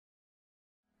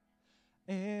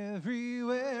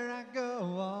Everywhere I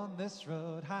go on this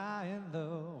road, high and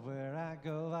low, where I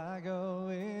go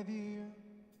with you.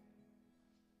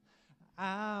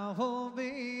 I won't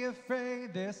be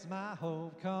afraid, this my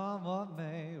hope, come what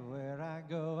may. Where I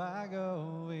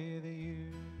go with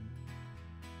you.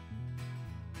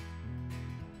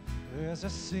 There's a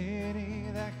city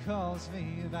that calls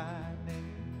me by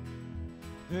name.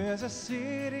 There's a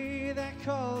city that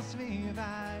calls me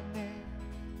by name.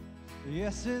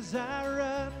 Yes, as I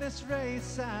run this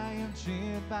race, I am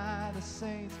cheered by the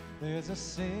saints. There's a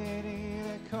city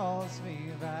that calls me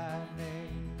by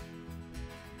name.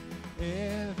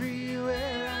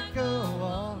 Everywhere I go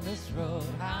on this road,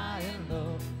 high and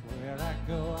low, where I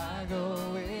go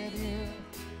with you.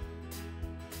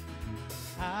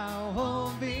 I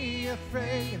won't be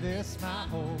afraid, this my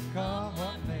hope, come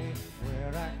what may.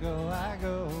 Where I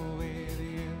go with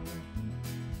you.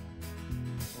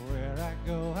 Where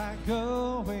I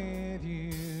go with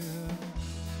you.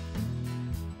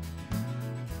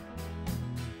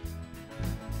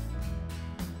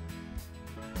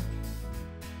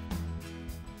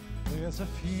 There's a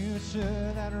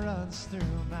future that runs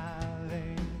through my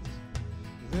veins.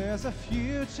 There's a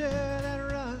future that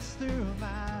runs through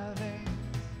my veins.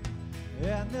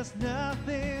 And there's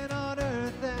nothing on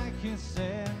earth that can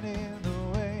stand in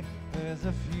the way. There's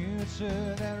a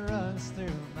future that runs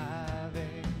through my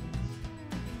veins.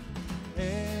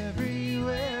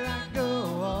 Everywhere I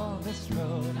go on this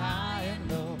road, high and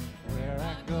low, where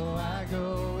I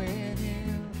go with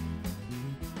you.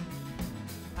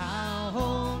 I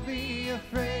won't be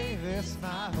afraid, this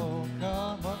my hope,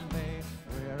 come what may.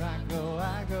 Where I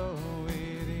go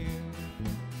with you.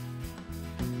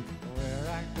 Where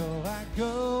I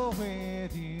go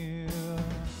with you.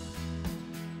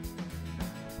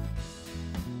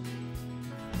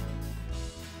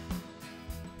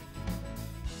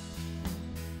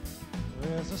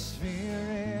 There's a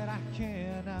spirit I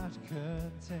cannot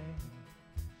contain.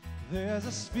 There's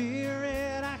a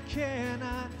spirit I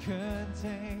cannot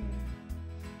contain.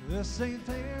 The same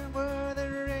flame word that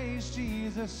raised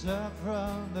Jesus up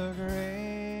from the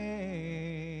grave.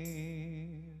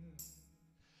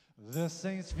 The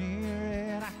same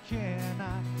spirit I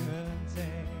cannot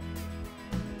contain.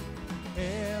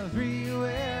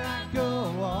 Everywhere I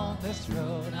go on this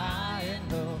road, high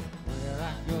and low, where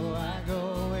I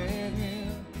go with you.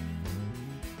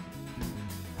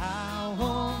 I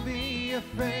won't be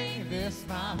afraid, this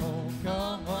my home,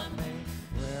 come what may.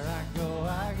 Where I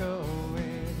go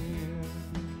with you.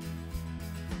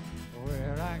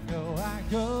 Where I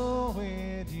go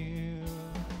with you.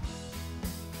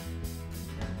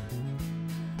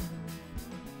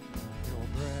 Your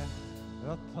breath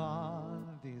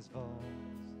upon these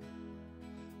bones,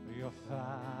 your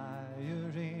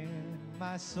fire in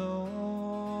my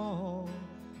soul,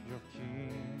 your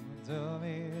kingdom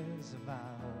is my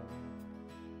home,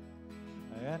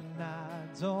 and I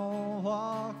don't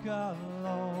walk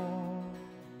alone.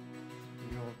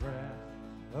 Your breath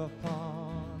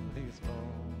upon these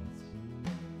bones,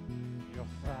 your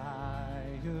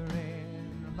fire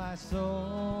in my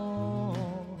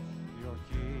soul, your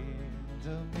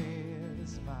kingdom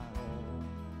is my home,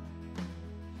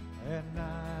 and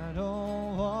I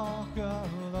don't walk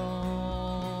alone.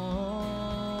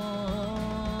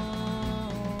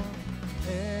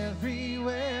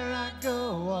 Everywhere I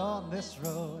go on this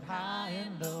road, high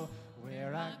and low,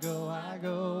 where I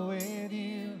go with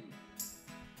you.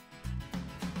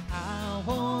 I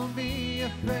won't be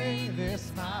afraid,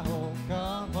 this my hope,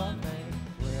 come what may.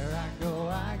 Where I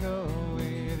go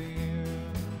with you.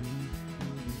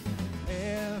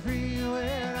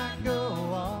 Everywhere I go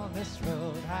on this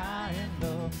road, high and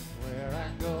low, where I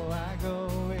go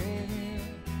with you.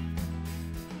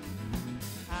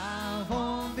 I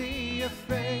won't be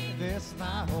afraid, this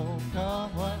my hope,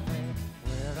 come what may.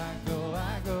 Where I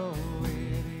go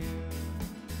with you.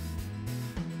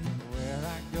 Where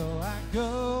I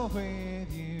go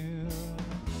with you.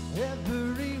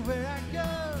 Everywhere I go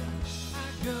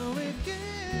with you.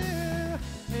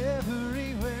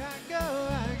 Everywhere I go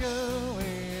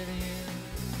with you.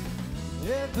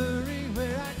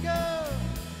 Everywhere I go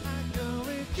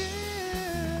with you.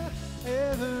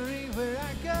 Everywhere I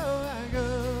go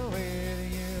with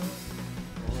you.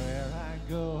 Where I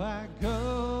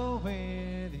go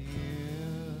with you.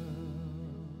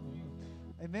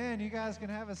 Amen. You guys can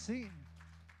have a seat.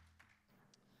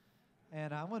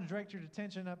 And I want to direct your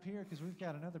attention up here because we've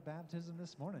got another baptism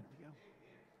this morning.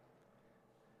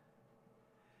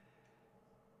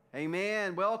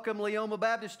 Amen. Welcome, Leoma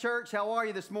Baptist Church. How are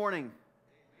you this morning?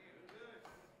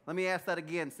 Let me ask that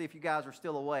again, see if you guys are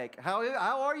still awake. How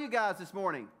are you guys this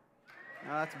morning?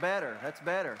 Oh, that's better. That's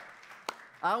better.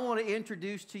 I want to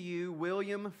introduce to you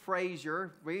William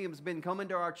Frazier. William's been coming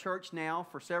to our church now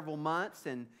for several months,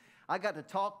 and I got to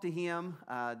talk to him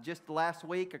just last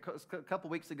week, a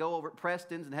couple weeks ago over at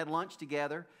Preston's, and had lunch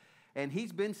together. And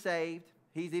he's been saved.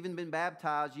 He's even been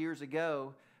baptized years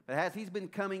ago. But as he's been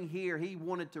coming here, he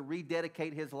wanted to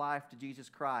rededicate his life to Jesus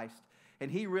Christ. And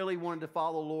he really wanted to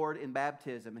follow the Lord in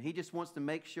baptism. And he just wants to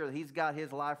make sure that he's got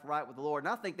his life right with the Lord.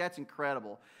 And I think that's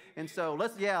incredible. And so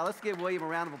let's give William a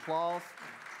round of applause.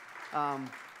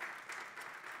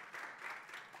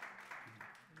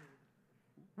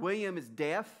 William is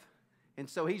deaf, and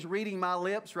so he's reading my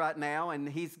lips right now, and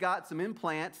he's got some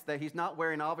implants that he's not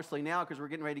wearing obviously now because we're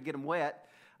getting ready to get them wet.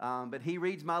 But he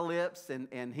reads my lips,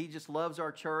 and he just loves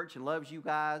our church and loves you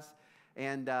guys.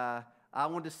 And I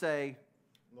want to say,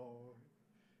 Lord,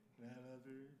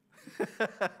 none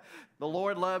other. the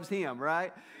Lord loves him,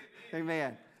 right?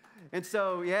 Amen. And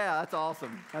so, yeah, that's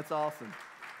awesome. That's awesome.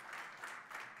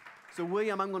 So,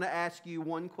 William, I'm going to ask you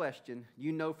one question.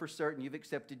 You know for certain you've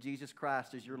accepted Jesus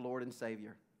Christ as your Lord and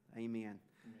Savior. Amen.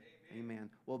 Amen.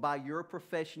 Well, by your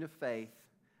profession of faith,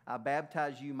 I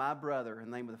baptize you, my brother, in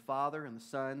the name of the Father and the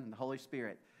Son and the Holy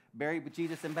Spirit. Buried with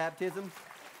Jesus in baptism,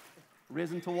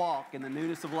 risen to walk in the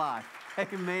newness of life.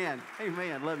 Amen.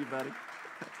 Amen. Love you, buddy.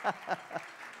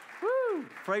 Woo!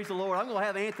 Praise the Lord. I'm going to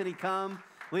have Anthony come,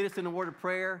 lead us in a word of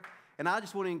prayer. And I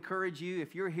just want to encourage you,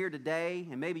 if you're here today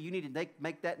and maybe you need to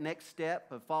make that next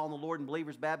step of following the Lord in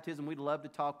believer's baptism, we'd love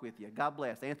to talk with you. God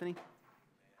bless. Anthony?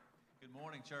 Good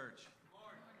morning, church.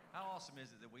 How awesome is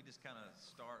it that we just kind of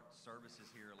start services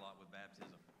here a lot with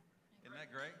baptism? Isn't that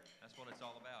great? That's what it's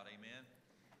all about. Amen.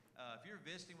 If you're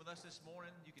visiting with us this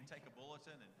morning, you can take a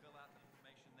bulletin and fill out the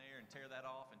information there and tear that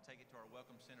off and take it to our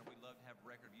Welcome Center. We'd love to have a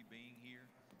record of you being here.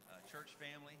 Church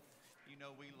family, you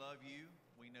know we love you.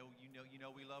 We know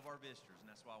we love our visitors, and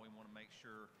that's why we want to make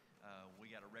sure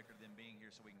we got a record of them being here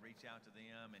so we can reach out to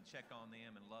them and check on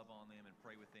them and love on them and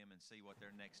pray with them and see what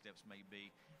their next steps may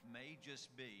be. May just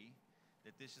be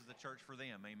that this is the church for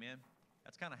them. Amen.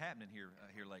 That's kind of happening here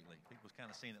lately. People's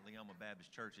kind of seeing that Leoma Baptist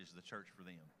Church is the church for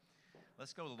them.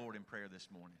 Let's go to the Lord in prayer this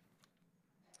morning.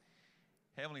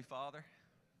 Heavenly Father,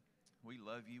 we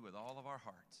love you with all of our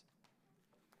hearts.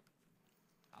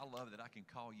 I love that I can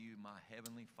call you my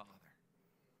Heavenly Father.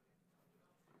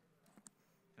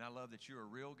 And I love that you're a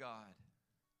real God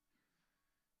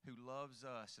who loves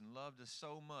us and loved us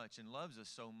so much and loves us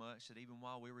so much that even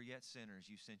while we were yet sinners,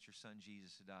 you sent your Son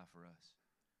Jesus to die for us.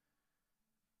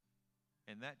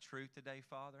 And that truth today,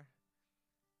 Father,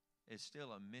 is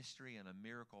still a mystery and a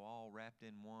miracle all wrapped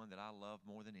in one that I love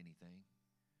more than anything.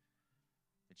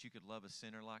 That you could love a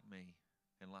sinner like me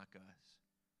and like us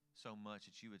so much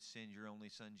that you would send your only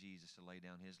Son Jesus to lay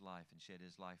down his life and shed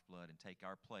his lifeblood and take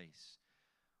our place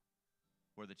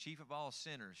where the chief of all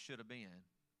sinners should have been.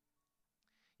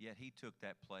 Yet he took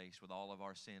that place with all of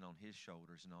our sin on his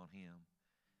shoulders and on him.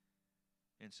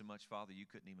 And so much, Father, you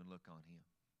couldn't even look on him.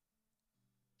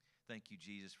 Thank you,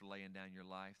 Jesus, for laying down your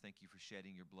life. Thank you for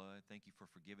shedding your blood. Thank you for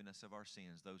forgiving us of our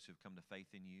sins, those who have come to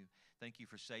faith in you. Thank you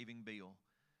for saving Bill.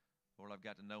 Lord, I've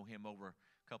got to know him over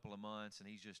a couple of months, and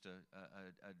he's just a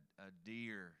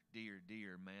dear, dear,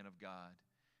 dear man of God.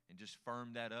 And just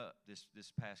firmed that up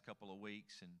this past couple of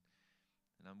weeks, and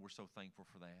we're so thankful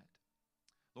for that.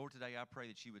 Lord, today I pray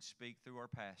that you would speak through our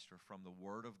pastor from the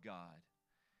Word of God.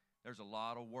 There's a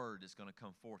lot of word that's going to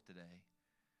come forth today.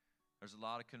 There's a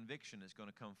lot of conviction that's going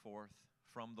to come forth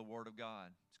from the Word of God.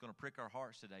 It's going to prick our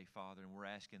hearts today, Father, and we're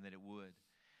asking that it would.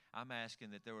 I'm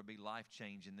asking that there would be life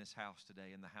change in this house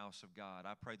today, in the house of God.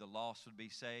 I pray the lost would be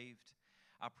saved.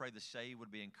 I pray the saved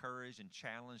would be encouraged and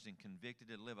challenged and convicted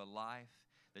to live a life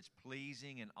that's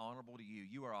pleasing and honorable to you.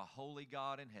 You are a holy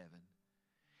God in heaven,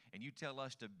 and you tell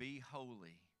us to be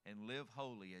holy and live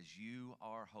holy as you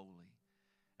are holy.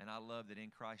 And I love that in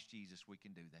Christ Jesus we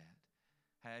can do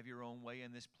that. Have your own way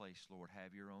in this place, Lord.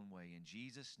 Have your own way. In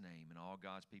Jesus' name, and all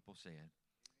God's people said,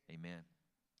 amen.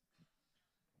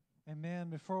 Amen.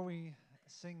 Before we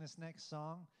sing this next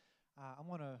song, I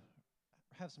want to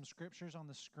have some scriptures on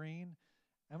the screen.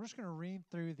 And we're just going to read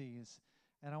through these.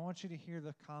 And I want you to hear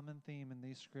the common theme in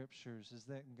these scriptures is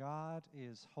that God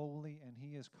is holy and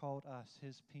he has called us,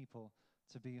 his people,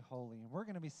 to be holy. And we're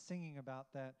going to be singing about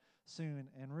that soon.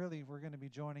 And really, we're going to be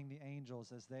joining the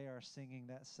angels as they are singing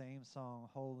that same song,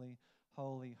 Holy,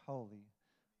 Holy, Holy,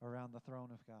 around the throne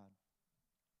of God.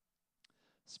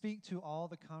 Speak to all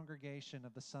the congregation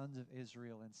of the sons of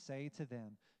Israel and say to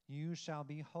them, you shall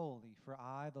be holy, for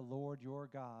I, the Lord your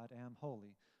God, am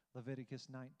holy. Leviticus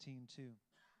 19:2.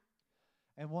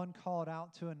 And one called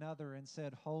out to another and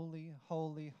said, holy,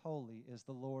 holy, holy is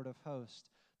the Lord of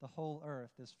hosts. The whole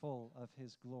earth is full of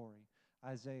his glory.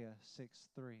 Isaiah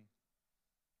 6:3.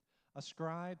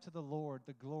 Ascribe to the Lord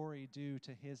the glory due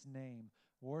to his name.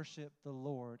 Worship the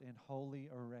Lord in holy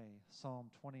array. Psalm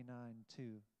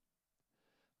 29:2.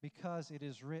 Because it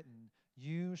is written,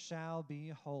 you shall be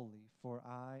holy, for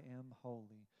I am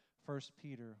holy. 1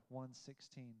 Peter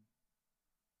 1:16.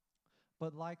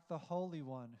 But like the Holy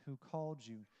One who called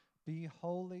you, be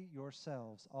holy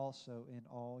yourselves also in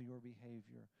all your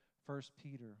behavior. 1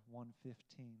 Peter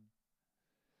 1:15.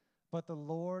 But the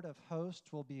Lord of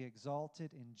hosts will be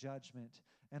exalted in judgment,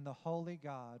 and the holy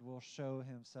God will show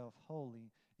himself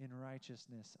holy in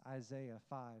righteousness. Isaiah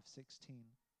 5:16.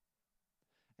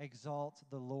 Exalt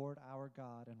the Lord our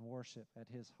God and worship at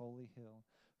his holy hill,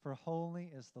 for holy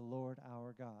is the Lord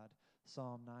our God.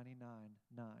 Psalm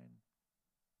 99:9.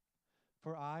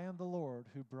 For I am the Lord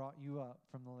who brought you up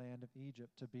from the land of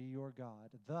Egypt to be your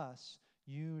God. Thus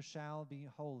you shall be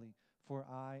holy, for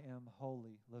I am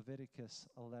holy. Leviticus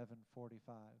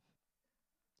 11:45.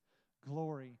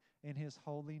 Glory in his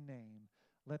holy name.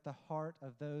 Let the heart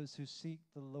of those who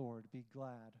seek the Lord be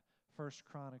glad. 1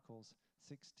 Chronicles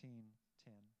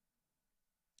 16:10.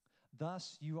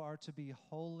 Thus you are to be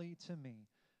holy to me,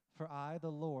 for I,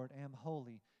 the Lord, am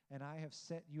holy, and I have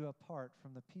set you apart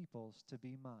from the peoples to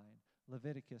be mine.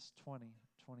 Leviticus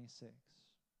 20:26.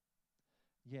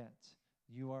 Yet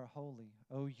you are holy,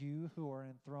 O you who are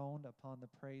enthroned upon the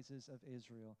praises of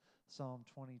Israel. Psalm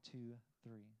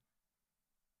 22:3.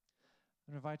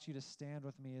 I invite you to stand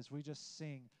with me as we just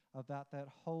sing about that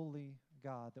holy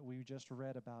God that we just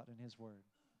read about in his word.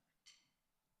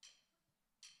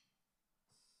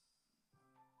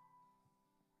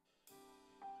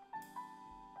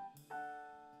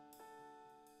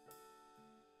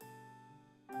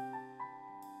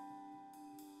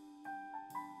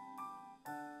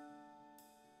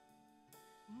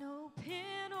 No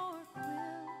pen or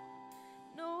quill,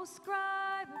 no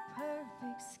scribe of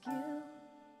perfect skill,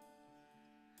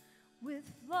 with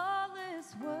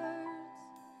flawless words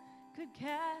could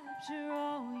capture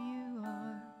all you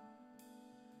are.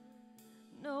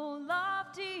 No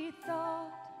lofty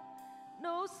thought,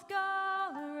 no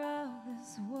scholar of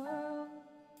this world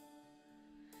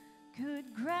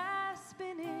could grasp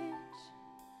an inch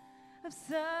of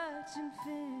such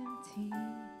infinity.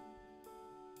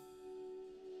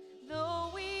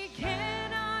 Though we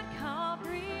cannot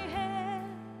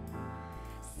comprehend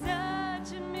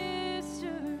such a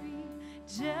mystery,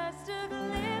 just a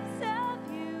glimpse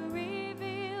of you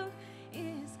revealed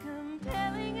is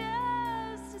compelling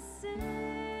us to sing.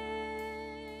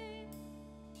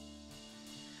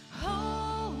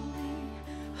 Holy,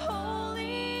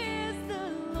 holy is the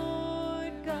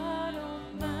Lord God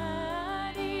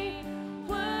Almighty.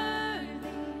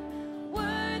 Worthy,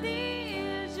 worthy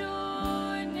is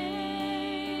your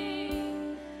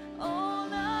name.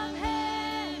 All of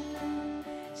heaven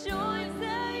joins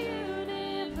the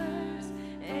universe,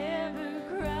 ever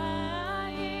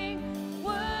crying,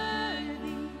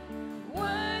 worthy,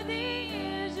 worthy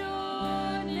is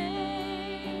your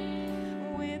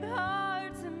name. With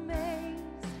hearts amazed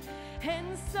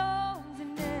and songs that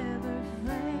never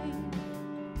flame,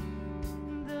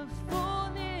 the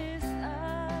fullness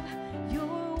of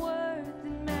your worth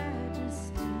and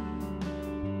majesty,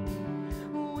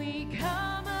 we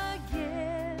come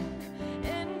again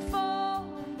and fall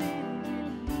on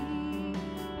bended knee,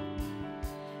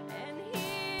 and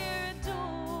here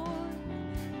adore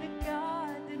the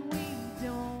God that we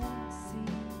don't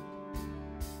see.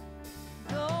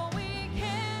 Though we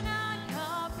cannot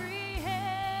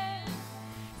comprehend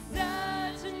such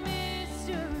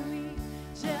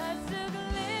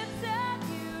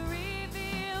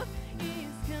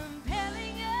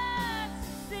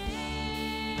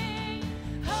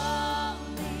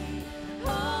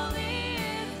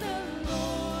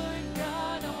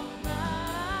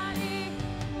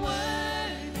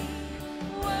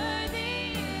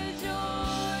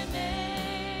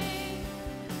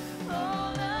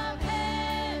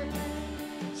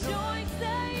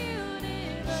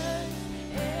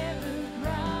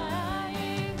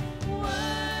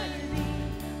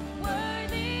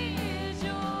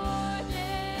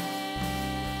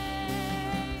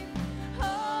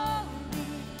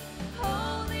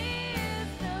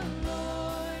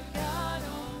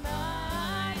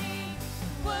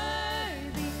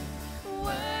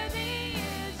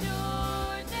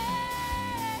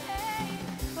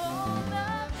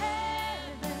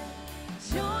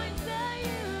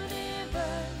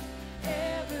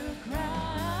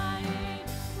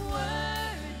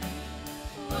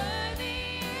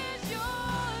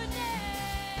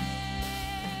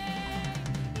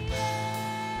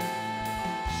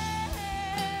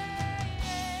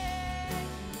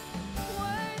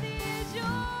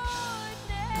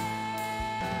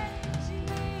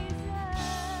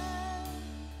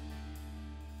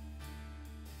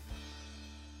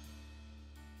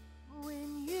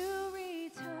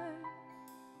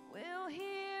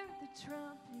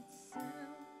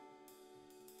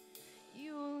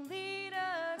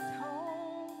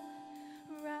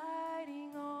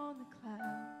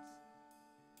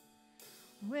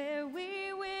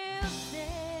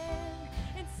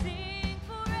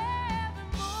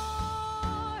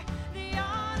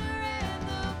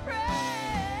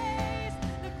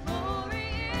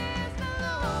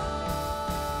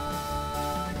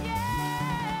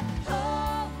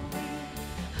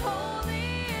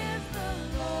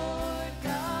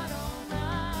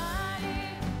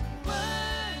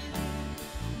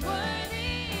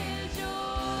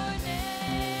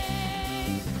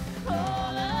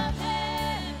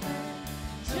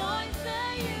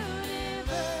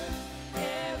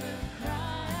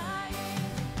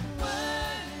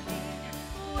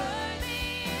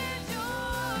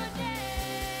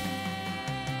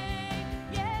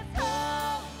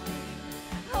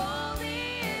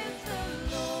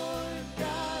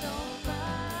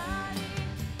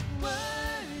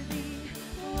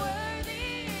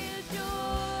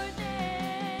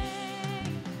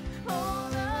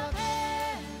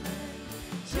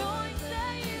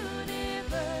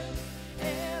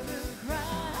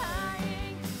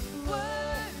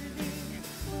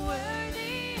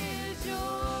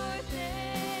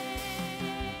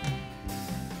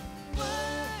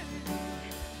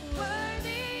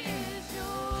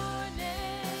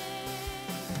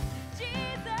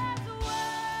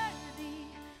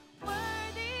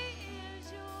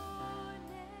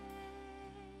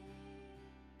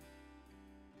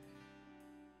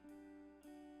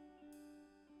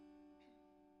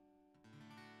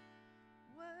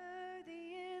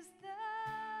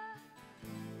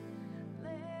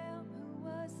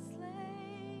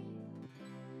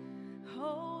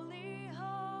Holy,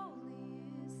 holy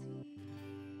is He.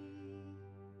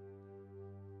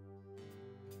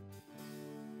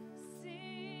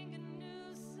 Sing a new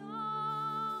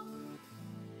song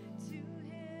to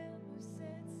Him who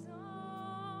said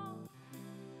song.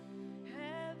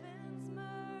 Heaven's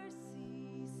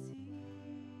mercy see.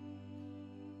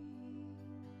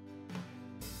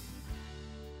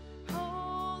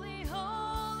 Holy,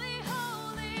 holy,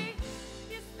 holy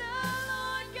is the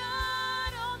Lord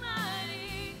God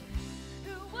Almighty,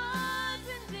 who was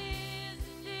and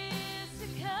is to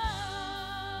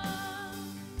come.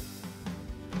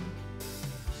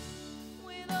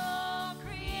 With all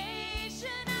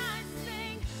creation I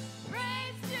sing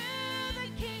praise to the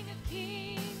King of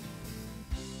Kings.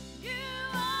 You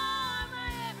are my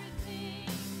everything,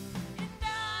 and I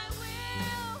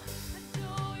will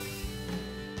adore you.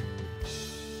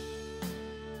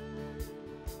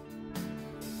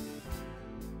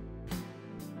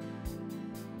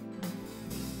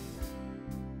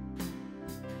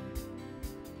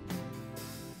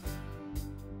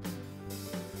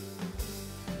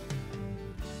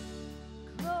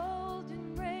 Clothed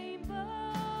in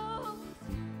rainbows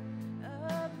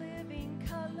of living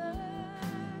color,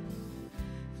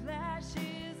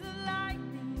 flashes of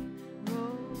lightning,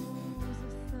 rolls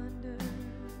of thunder.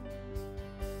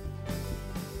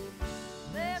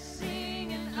 Blessing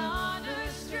and honor,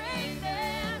 strength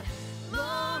and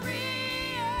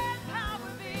glory and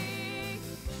power be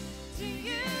to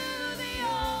you, the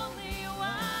only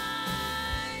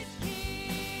wise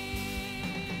King.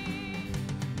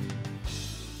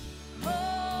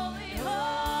 Holy,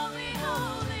 holy,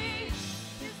 holy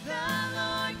is the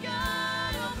Lord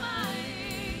God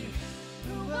Almighty,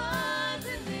 who was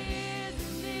and is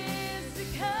to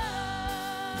come.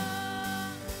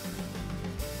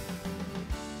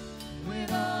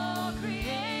 With all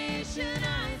creation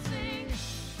I sing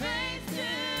praise to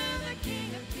the King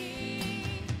of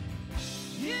Kings.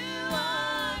 You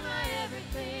are my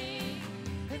everything,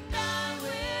 and I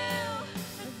will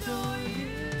adore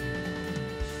you.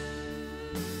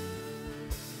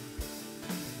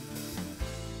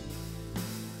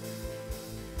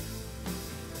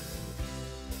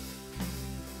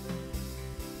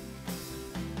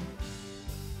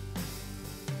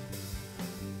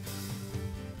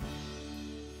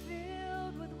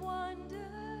 Filled with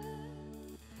wonder,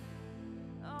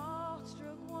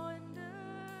 awestruck wonder,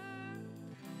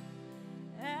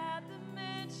 at the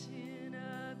mention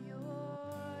of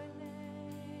your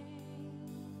name.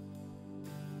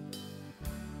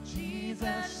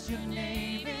 Jesus, your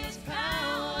name is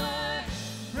power,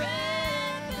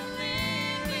 breath and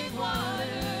living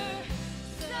water,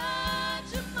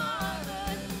 such a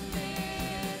marvelous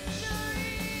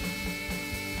mystery.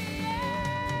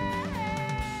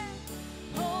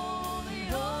 Holy,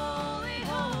 holy,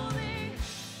 holy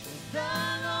is the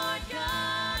Lord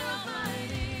God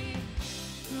Almighty,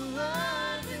 who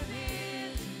was and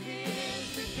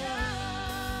is to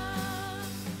come.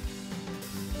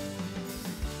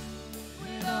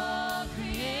 With all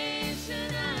creation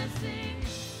I sing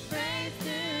praise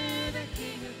to the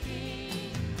King of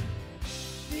Kings.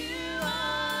 You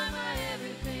are my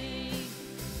everything,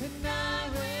 and I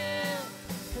will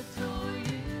adore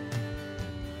you.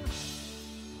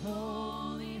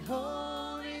 Holy,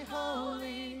 holy,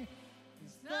 holy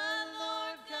is the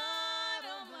Lord God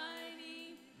Almighty,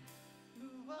 who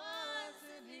was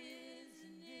and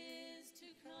is to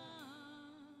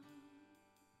come.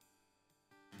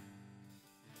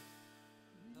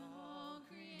 In all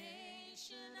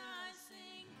creation I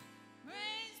sing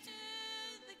praise to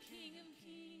the King of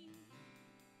Kings.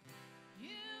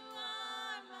 You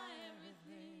are my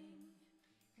everything,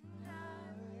 and I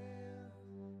will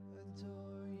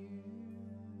adore you.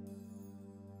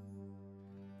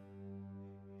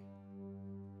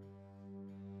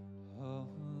 Oh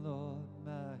Lord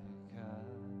my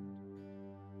God,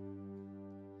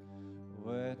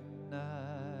 when I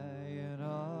in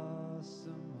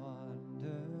awesome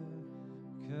wonder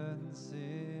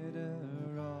consider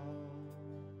all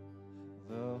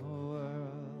the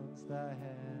worlds thy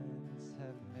hands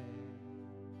have made,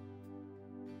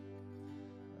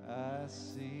 I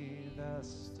see the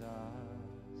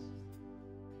stars,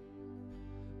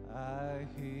 I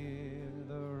hear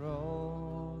the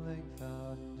rolling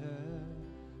thunder,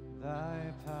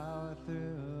 thy power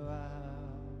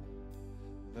throughout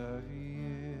the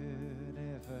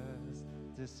universe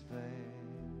displayed.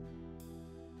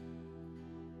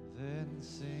 Then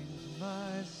sings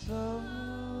my soul,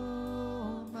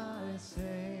 my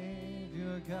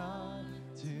Savior God,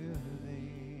 to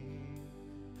thee.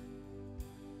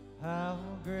 How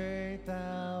great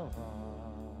thou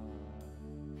art,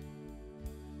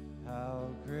 how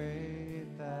great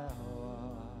thou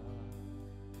art.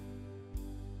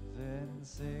 Then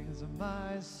sings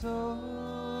my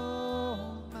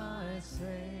soul, my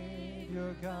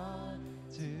Savior God,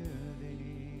 to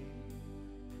thee.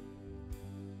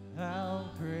 How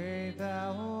great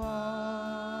thou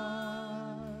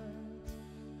art,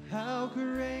 how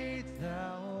great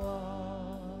thou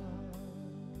art.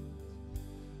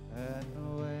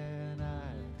 And when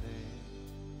I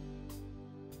think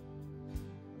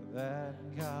that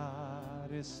God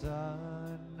His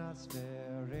Son not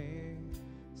sparing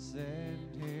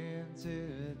sent Him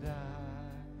to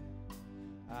die,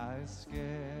 I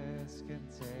scarce can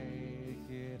take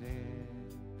it in,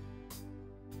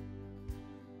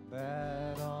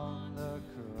 that on the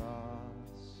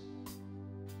cross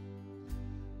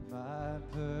my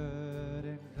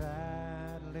burden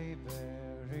gladly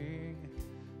bearing,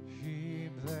 He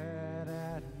bled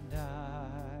and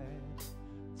died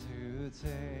to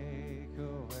take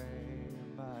away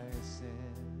my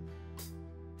sin.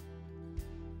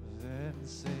 Then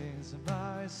sings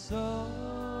my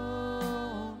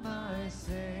soul, my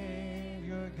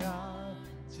Savior God,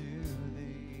 to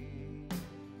thee.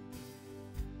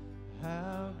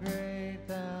 How great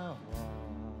thou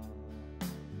art,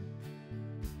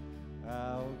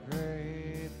 how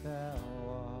great thou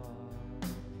art.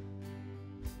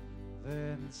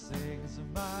 Then sings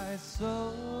my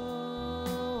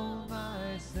soul,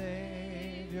 my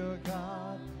Savior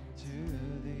God, to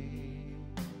thee.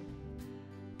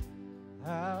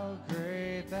 How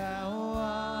great thou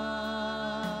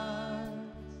art,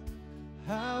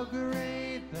 how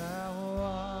great thou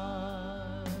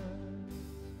art.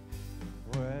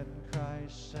 When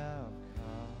Christ shall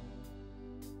come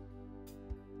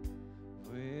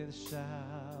with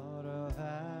shout of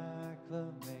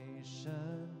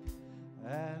acclamation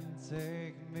and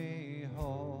take me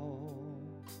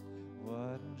home,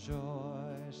 what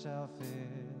joy shall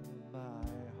fill my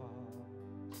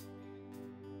heart.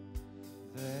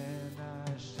 Then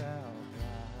I shall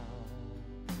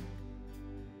bow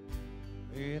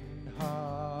in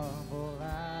humble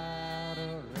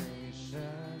adoration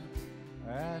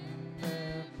and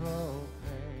then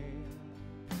proclaim,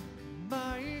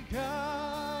 my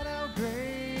God, how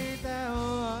great thou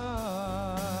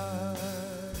art.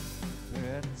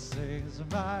 Then sings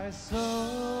my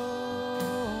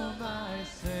soul, my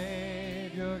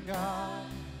Savior God,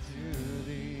 to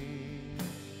thee.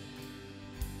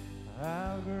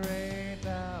 How great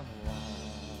thou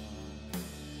art,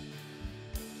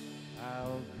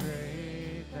 how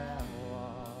great thou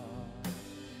art.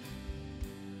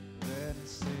 Then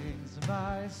sings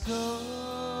my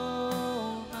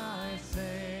soul, my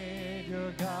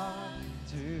Savior God,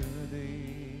 to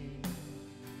thee.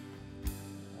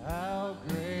 How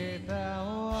great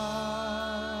thou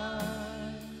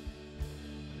art,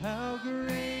 how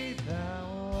great thou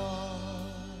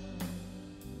art.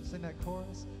 Sing that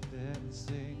chorus. Then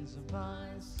sings my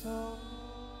soul,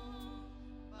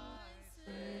 my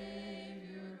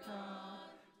Savior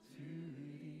God, to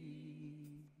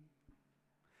thee.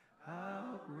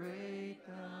 How great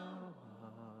thou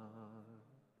art,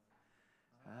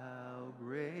 how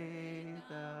great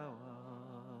thou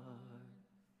art.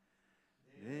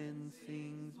 Then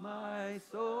sings my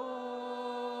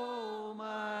soul,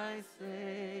 my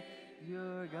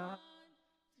Savior God.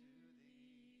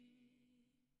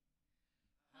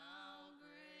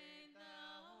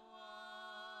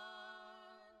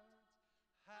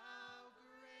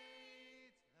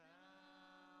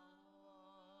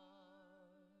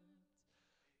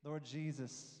 Lord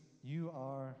Jesus, you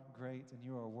are great and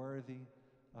you are worthy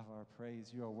of our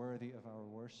praise. You are worthy of our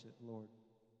worship, Lord.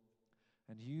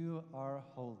 And you are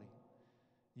holy.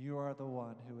 You are the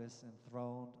one who is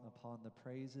enthroned upon the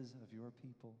praises of your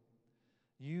people.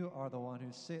 You are the one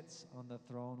who sits on the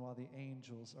throne while the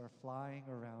angels are flying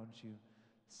around you,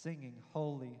 singing,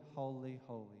 holy, holy,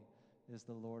 holy is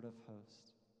the Lord of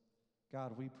hosts.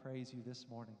 God, we praise you this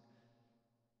morning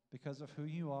because of who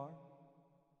you are.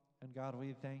 And God,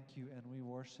 we thank you and we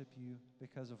worship you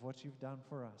because of what you've done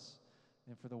for us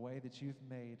and for the way that you've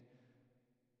made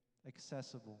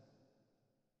accessible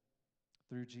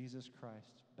through Jesus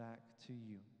Christ back to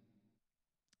you.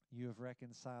 You have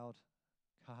reconciled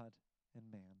God and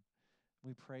man.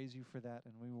 We praise you for that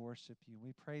and we worship you.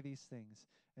 We pray these things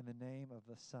in the name of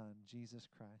the Son, Jesus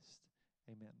Christ.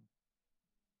 Amen.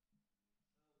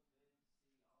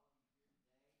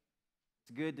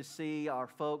 It's good to see our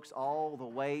folks all the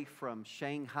way from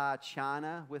Shanghai,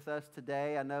 China with us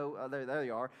today. I know, there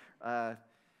you are.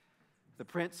 The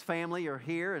Prince family are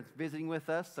here and visiting with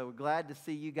us, so we're glad to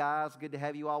see you guys. Good to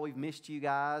have you all. We've missed you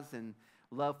guys, and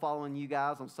Love following you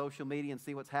guys on social media and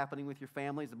see what's happening with your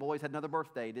families. The boys had another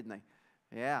birthday, didn't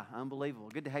they? Yeah, unbelievable.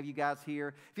 Good to have you guys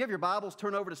here. If you have your Bibles,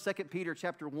 turn over to 2 Peter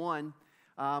chapter 1.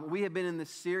 We have been in this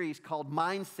series called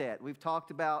Mindset. We've talked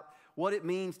about what it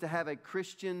means to have a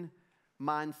Christian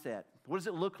mindset. What does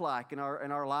it look like in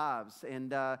our lives?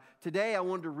 And today I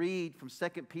wanted to read from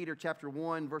 2 Peter chapter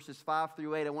 1, verses 5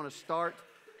 through 8. I want to start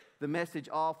the message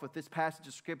off with this passage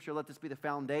of Scripture. Let this be the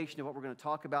foundation of what we're going to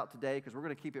talk about today, because we're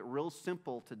going to keep it real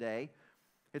simple today.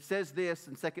 It says this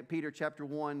in 2 Peter chapter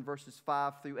 1, verses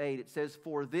 5 through 8. It says,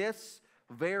 "For this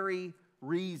very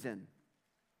reason,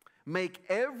 make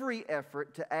every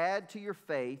effort to add to your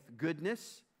faith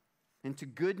goodness, and to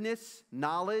goodness,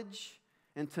 knowledge,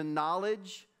 and to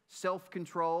knowledge,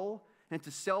 self-control, and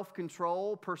to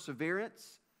self-control,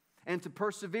 perseverance, and to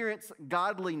perseverance,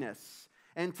 godliness,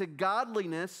 and to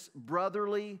godliness,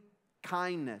 brotherly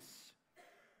kindness,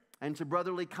 and to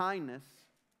brotherly kindness,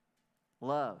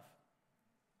 love.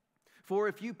 For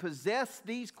if you possess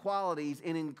these qualities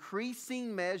in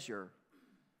increasing measure,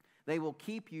 they will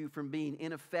keep you from being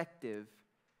ineffective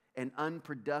and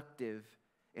unproductive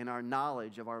in our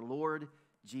knowledge of our Lord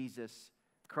Jesus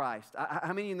Christ."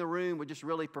 How many in the room would just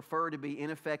really prefer to be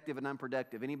ineffective and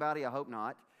unproductive? Anybody? I hope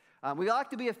not. We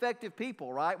like to be effective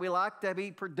people, right? We like to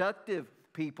be productive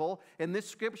people. And this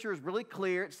scripture is really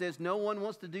clear. It says no one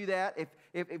wants to do that.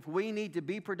 If we need to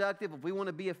be productive, if we want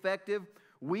to be effective,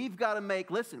 we've got to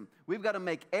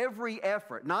make every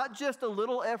effort, not just a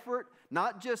little effort,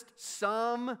 not just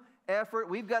some effort.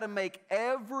 We've got to make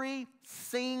every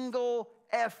single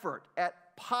effort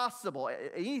at possible,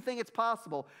 anything that's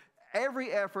possible,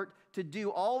 every effort to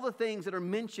do all the things that are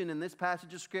mentioned in this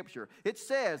passage of Scripture. It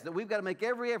says that we've got to make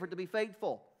every effort to be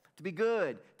faithful, to be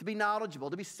good, to be knowledgeable,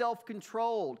 to be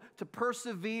self-controlled, to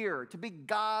persevere, to be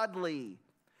godly,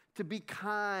 to be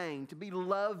kind, to be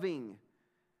loving.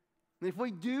 And if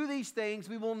we do these things,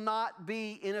 we will not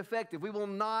be ineffective. We will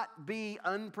not be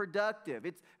unproductive.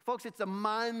 Folks, it's a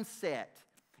mindset.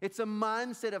 It's a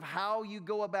mindset of how you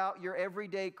go about your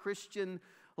everyday Christian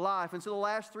life. And so the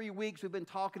last 3 weeks we've been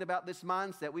talking about this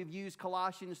mindset. We've used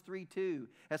Colossians 3:2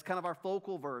 as kind of our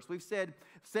focal verse. We've said,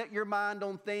 set your mind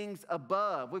on things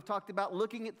above. We've talked about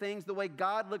looking at things the way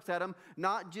God looks at them,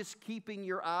 not just keeping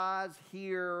your eyes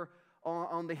here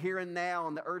on the here and now,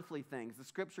 on the earthly things. The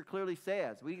Scripture clearly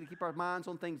says we need to keep our minds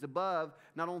on things above,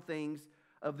 not on things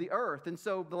of the earth. And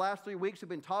so the last 3 weeks we've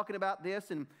been talking about this,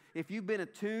 and if you've been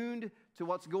attuned to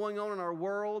what's going on in our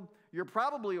world, you're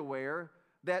probably aware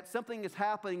that something is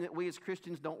happening that we as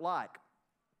Christians don't like.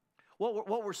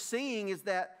 What we're seeing is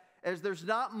that as there's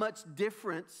not much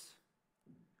difference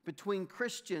between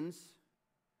Christians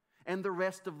and the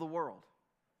rest of the world.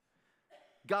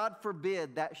 God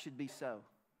forbid that should be so.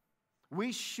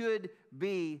 We should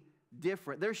be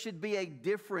different. There should be a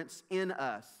difference in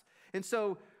us. And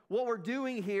so what we're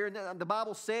doing here, the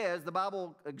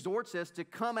Bible exhorts us to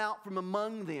come out from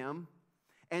among them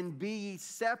and be ye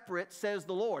separate, says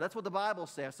the Lord. That's what the Bible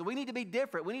says. So we need to be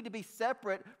different. We need to be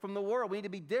separate from the world. We need to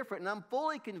be different. And I'm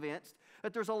fully convinced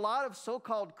that there's a lot of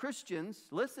so-called Christians,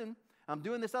 listen, I'm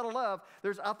doing this out of love,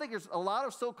 I think there's a lot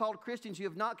of so-called Christians who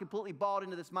have not completely bought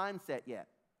into this mindset yet.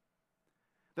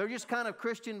 They're just kind of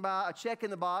Christian by a check in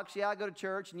the box. Yeah, I go to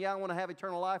church, and yeah, I want to have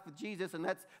eternal life with Jesus, and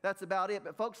that's about it.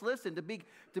 But folks, listen, to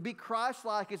be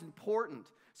Christ-like is important.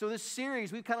 So this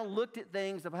series, we've kind of looked at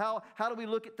things of how do we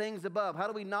look at things above? How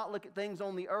do we not look at things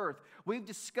on the earth? We've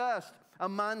discussed a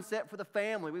mindset for the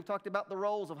family. We've talked about the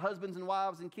roles of husbands and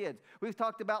wives and kids. We've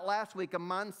talked about last week a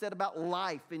mindset about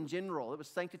life in general. It was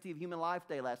Sanctity of Human Life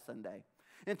Day last Sunday.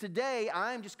 And today,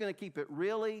 I'm just going to keep it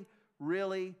really,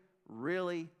 really,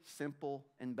 really simple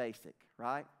and basic,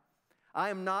 right? I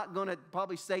am not going to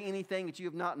probably say anything that you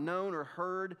have not known or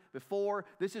heard before.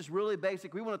 This is really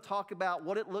basic. We want to talk about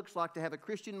what it looks like to have a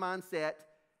Christian mindset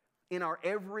in our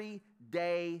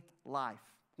everyday life.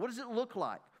 What does it look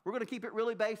like? We're going to keep it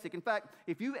really basic. In fact,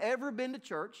 if you've ever been to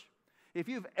church, if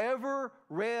you've ever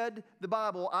read the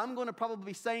Bible, I'm going to probably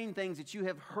be saying things that you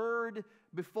have heard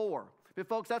before. But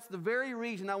folks, that's the very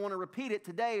reason I want to repeat it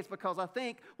today, is because I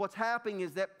think what's happening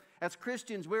is that as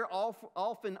Christians, we're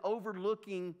often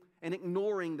overlooking and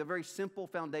ignoring the very simple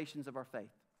foundations of our faith.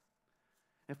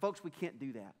 And folks, we can't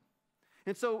do that.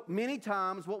 And so many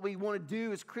times what we want to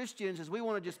do as Christians is we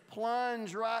want to just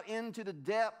plunge right into the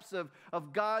depths of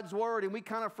God's Word, and we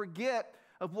kind of forget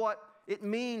of what it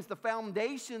means, the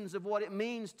foundations of what it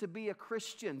means to be a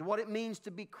Christian, what it means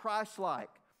to be Christ-like.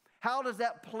 How does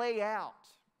that play out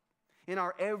in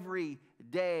our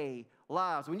everyday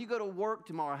lives? When you go to work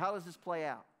tomorrow, how does this play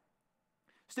out?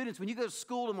 Students, when you go to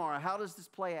school tomorrow, how does this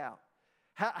play out?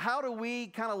 How do we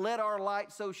kind of let our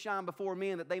light so shine before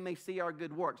men that they may see our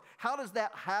good works? How does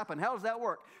that happen? How does that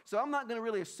work? So I'm not going to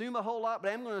really assume a whole lot,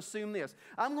 but I'm going to assume this.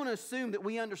 I'm going to assume that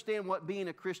we understand what being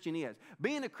a Christian is.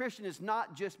 Being a Christian is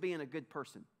not just being a good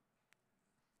person.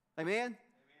 Amen? Amen.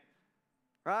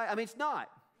 Right? I mean, it's not.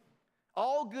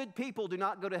 All good people do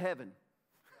not go to heaven.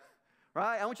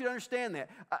 Right? I want you to understand that.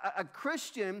 A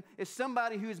Christian is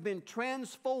somebody who has been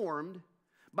transformed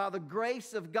by the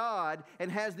grace of God and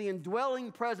has the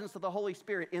indwelling presence of the Holy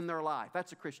Spirit in their life.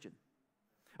 That's a Christian.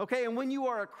 Okay, and when you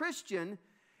are a Christian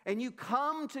and you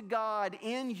come to God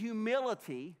in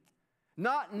humility,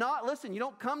 listen, you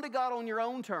don't come to God on your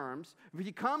own terms. If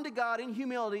you come to God in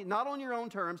humility, not on your own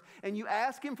terms, and you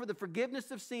ask Him for the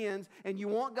forgiveness of sins and you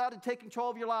want God to take control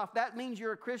of your life, that means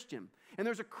you're a Christian. And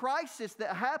there's a crisis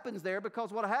that happens there,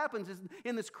 because what happens is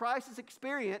in this crisis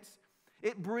experience,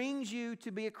 it brings you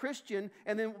to be a Christian.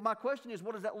 And then my question is,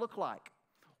 what does that look like?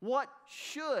 What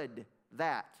should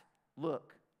that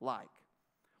look like?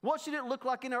 What should it look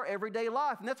like in our everyday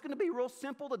life? And that's going to be real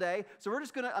simple today. So we're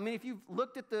just going to, if you've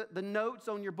looked at the notes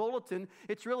on your bulletin,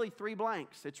 it's really 3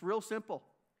 blanks. It's real simple.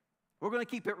 We're going to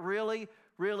keep it really,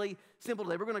 really simple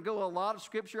today. We're going to go a lot of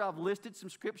Scripture. I've listed some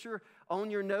Scripture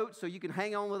on your notes so you can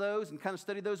hang on with those and kind of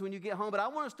study those when you get home. But I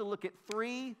want us to look at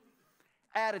 3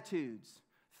 attitudes,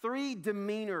 3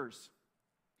 demeanors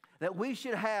that we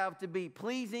should have to be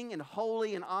pleasing and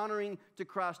holy and honoring to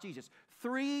Christ Jesus.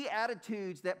 3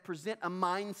 attitudes that present a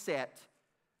mindset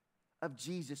of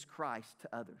Jesus Christ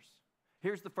to others.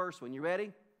 Here's the first one. You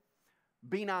ready?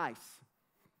 Be nice.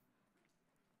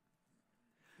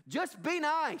 Just be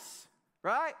nice,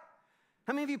 right?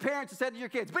 How many of you parents have said to your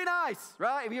kids, be nice,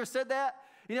 right? Have you ever said that?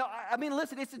 You know,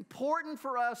 listen, it's important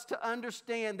for us to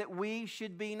understand that we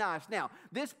should be nice. Now,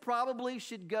 this probably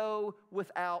should go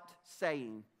without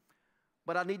saying,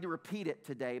 but I need to repeat it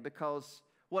today, because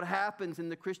what happens in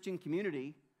the Christian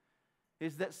community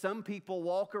is that some people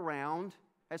walk around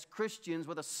as Christians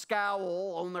with a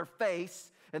scowl on their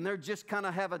face, and they're just kind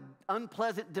of have an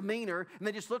unpleasant demeanor, and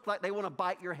they just look like they want to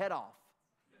bite your head off.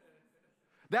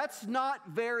 That's not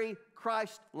very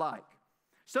Christ-like.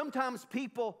 Sometimes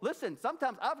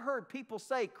I've heard people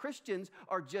say Christians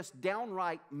are just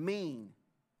downright mean.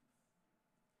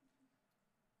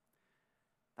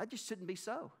 That just shouldn't be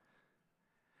so.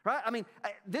 Right?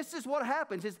 This is what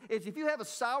happens, is if you have a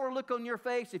sour look on your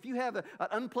face, if you have an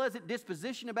unpleasant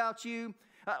disposition about you,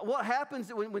 what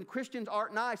happens when Christians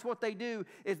aren't nice, what they do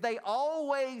is they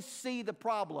always see the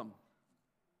problem.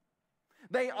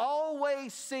 They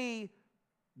always see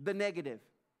the negative.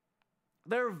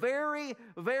 They're very,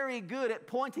 very good at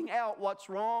pointing out what's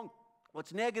wrong,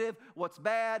 what's negative, what's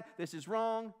bad, this is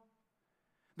wrong.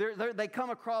 They come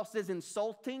across as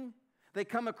insulting. They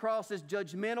come across as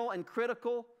judgmental and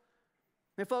critical.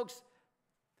 And folks,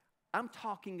 I'm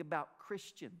talking about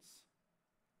Christians.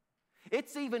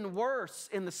 It's even worse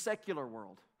in the secular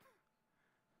world.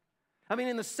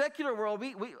 In the secular world,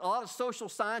 a lot of social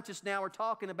scientists now are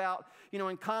talking about,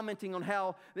 and commenting on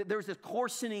how there's this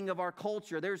coarsening of our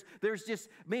culture. There's just,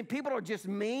 people are just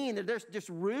mean. They're just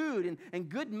rude, and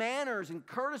good manners and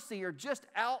courtesy are just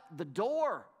out the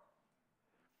door.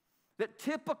 That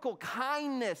typical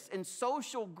kindness and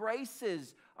social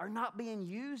graces are not being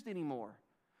used anymore.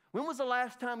 When was the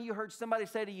last time you heard somebody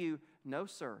say to you, no,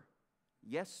 sir,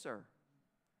 yes, sir,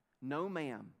 no,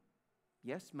 ma'am,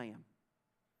 yes, ma'am?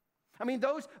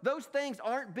 Those things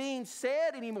aren't being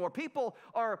said anymore. People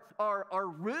are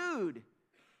rude.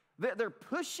 They're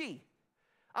pushy.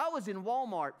 I was in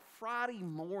Walmart Friday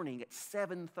morning at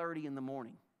 7:30 in the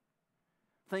morning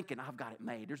thinking, I've got it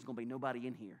made. There's going to be nobody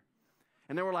in here.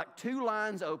 And there were like 2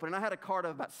 lines open, and I had a cart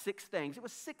of about 6 things. It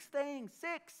was 6 things,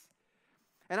 6.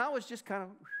 And I was just kind of,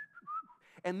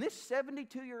 and this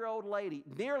 72-year-old lady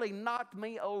nearly knocked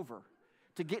me over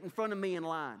to get in front of me in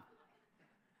line.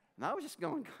 And I was just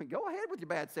going, go ahead with your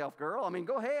bad self, girl.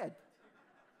 Go ahead.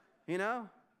 I'd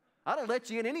have let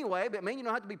you in anyway, but you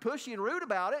don't have to be pushy and rude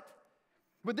about it.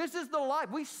 But this is the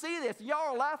life. We see this.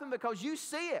 Y'all are laughing because you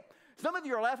see it. Some of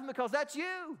you are laughing because that's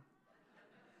you.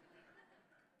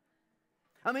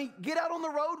 Get out on the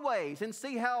roadways and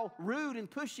see how rude and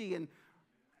pushy and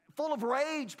full of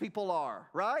rage people are,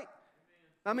 right?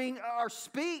 Our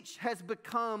speech has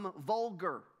become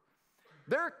vulgar.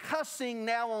 They're cussing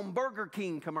now on Burger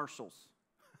King commercials.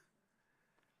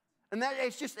 And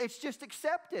it's just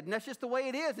accepted, and that's just the way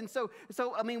it is. And so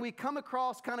we come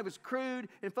across kind of as crude.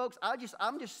 And folks,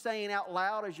 I'm just saying out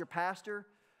loud as your pastor,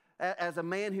 as a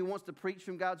man who wants to preach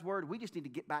from God's Word, we just need to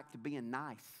get back to being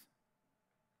nice.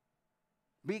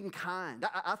 Being kind.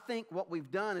 I think what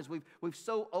we've done is we've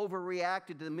so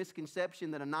overreacted to the misconception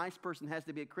that a nice person has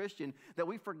to be a Christian that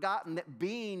we've forgotten that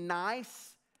being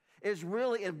nice is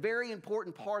really a very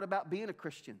important part about being a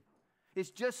Christian. It's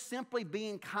just simply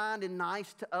being kind and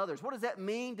nice to others. What does that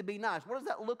mean to be nice? What does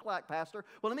that look like, Pastor?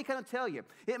 Well, let me kind of tell you.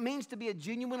 It means to be a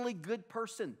genuinely good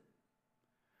person.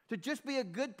 To just be a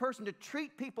good person, to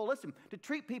treat people, listen, to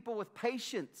treat people with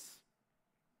patience.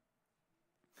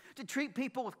 To treat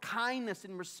people with kindness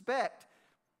and respect,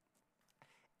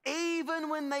 even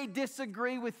when they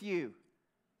disagree with you,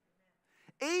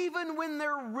 even when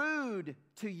they're rude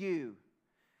to you.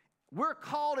 We're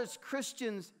called as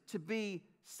Christians to be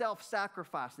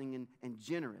self-sacrificing and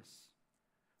generous.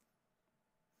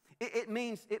 It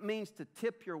means to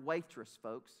tip your waitress,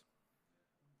 folks,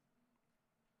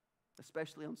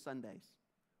 especially on Sundays,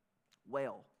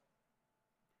 well.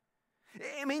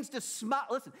 It means to smile.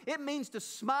 Listen, it means to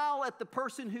smile at the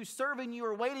person who's serving you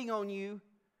or waiting on you,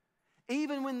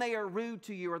 even when they are rude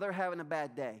to you or they're having a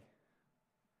bad day.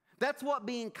 That's what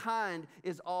being kind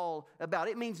is all about.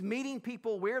 It means meeting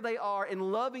people where they are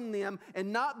and loving them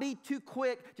and not be too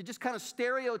quick to just kind of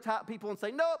stereotype people and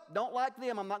say, nope, don't like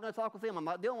them. I'm not going to talk with them. I'm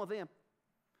not dealing with them.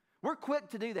 We're quick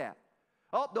to do that.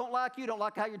 Oh, don't like you. Don't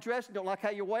like how you're dressed. Don't like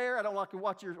how you wear. I don't like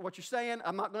what you're saying.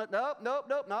 I'm not going to,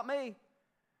 nope, not me.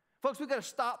 Folks, we've got to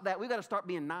stop that. We've got to start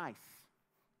being nice.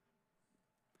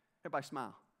 Everybody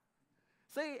smile.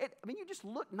 See, you just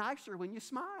look nicer when you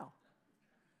smile.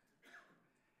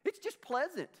 It's just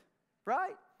pleasant,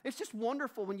 right? It's just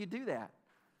wonderful when you do that.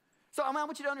 So I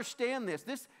want you to understand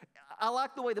this. I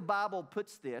like the way the Bible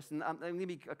puts this, and I'm going to give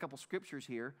you a couple scriptures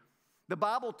here. The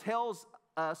Bible tells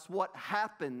us what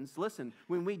happens, listen,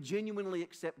 when we genuinely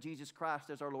accept Jesus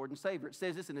Christ as our Lord and Savior. It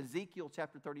says this in Ezekiel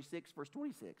chapter 36, verse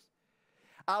 26.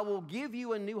 I will give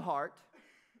you a new heart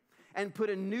and put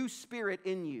a new spirit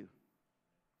in you.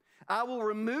 I will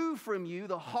remove from you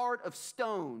the heart of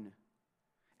stone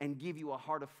and give you a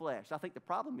heart of flesh. I think the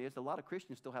problem is a lot of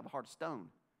Christians still have a heart of stone.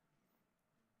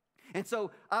 And so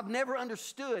I've never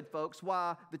understood, folks,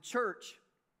 why the church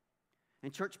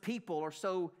and church people are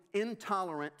so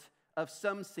intolerant of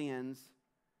some sins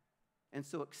and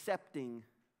so accepting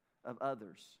of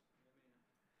others.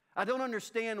 I don't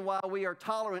understand why we are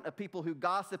tolerant of people who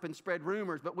gossip and spread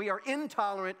rumors, but we are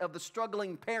intolerant of the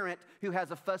struggling parent who has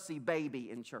a fussy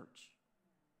baby in church.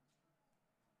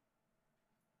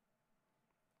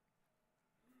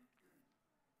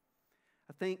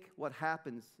 I think what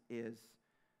happens is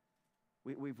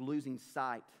we're losing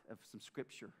sight of some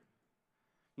scripture.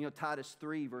 You know, Titus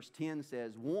 3 verse 10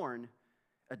 says, warn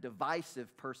a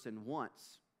divisive person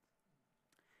once,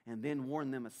 and then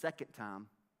warn them a second time.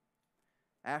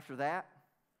 After that,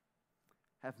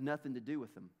 have nothing to do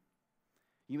with them.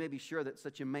 You may be sure that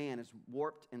such a man is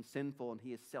warped and sinful and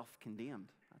he is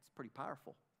self-condemned. That's pretty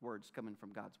powerful words coming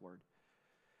from God's word.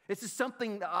 This is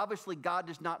something that obviously God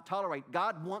does not tolerate.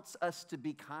 God wants us to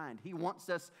be kind. He wants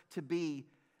us to be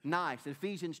nice.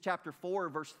 Ephesians chapter 4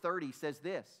 verse 30 says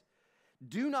this,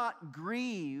 do not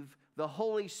grieve the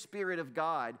Holy Spirit of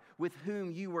God with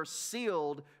whom you were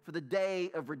sealed for the day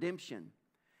of redemption.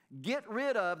 Get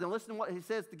rid of, now listen to what he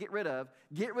says to get rid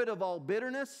of all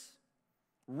bitterness,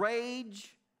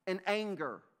 rage, and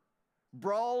anger,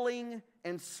 brawling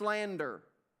and slander,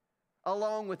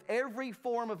 along with every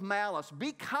form of malice.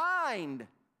 Be kind.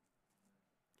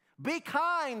 Be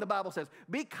kind, the Bible says.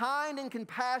 Be kind and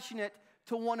compassionate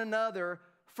to one another,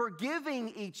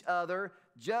 forgiving each other,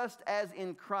 just as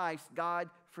in Christ God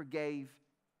forgave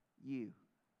you.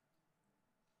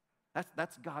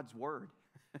 That's God's word.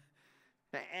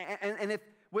 And if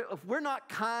we're not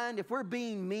kind, if we're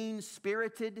being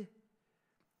mean-spirited,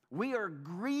 we are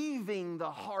grieving the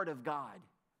heart of God,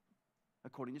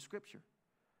 according to Scripture.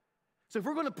 So if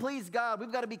we're going to please God,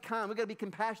 we've got to be kind, we've got to be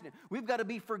compassionate, we've got to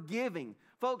be forgiving.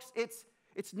 Folks,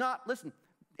 it's not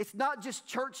just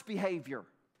church behavior.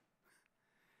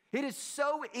 It is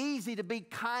so easy to be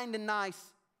kind and nice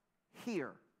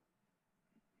here.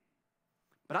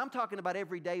 But I'm talking about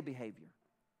everyday behavior.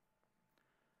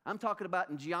 I'm talking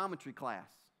about in geometry class,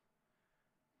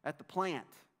 at the plant,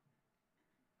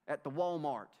 at the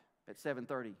Walmart at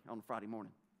 7:30 on a Friday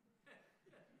morning.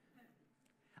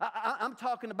 I'm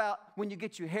talking about when you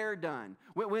get your hair done,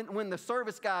 when the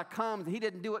service guy comes and he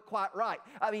didn't do it quite right.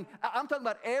 I'm talking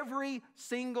about every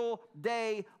single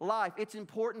day life. It's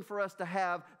important for us to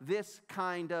have this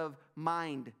kind of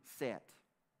mindset.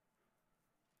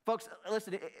 Folks,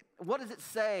 listen, what does it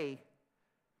say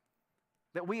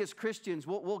that we as Christians,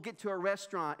 we'll get to a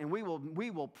restaurant and we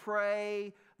will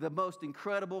pray the most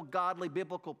incredible, godly,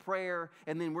 biblical prayer,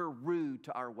 and then we're rude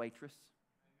to our waitress?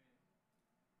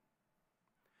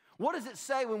 What does it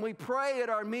say when we pray at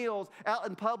our meals out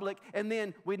in public and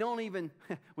then we don't even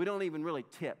really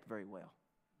tip very well?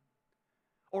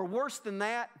 Or worse than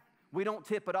that, we don't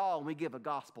tip at all and we give a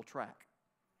gospel tract.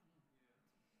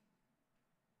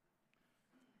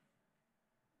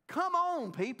 Come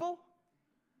on, people.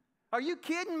 Are you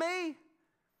kidding me?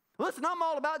 Listen, I'm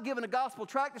all about giving a gospel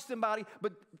tract to somebody,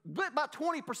 but put about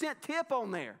 20% tip on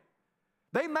there.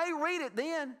 They may read it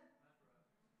then.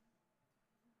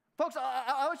 Folks,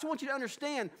 I just want you to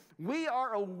understand, we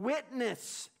are a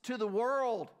witness to the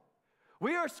world.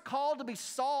 We are called to be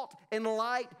salt and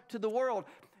light to the world.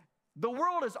 The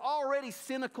world is already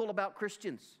cynical about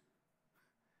Christians.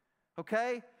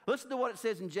 Okay? Listen to what it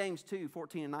says in James 2,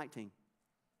 14 and 19.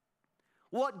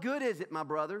 What good is it, my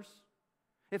brothers,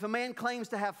 if a man claims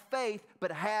to have faith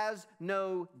but has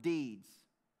no deeds?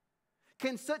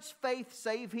 Can such faith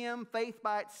save him? Faith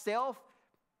by itself,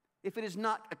 if it is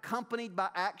not accompanied by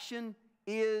action,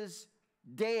 is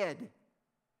dead.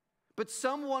 But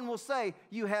someone will say,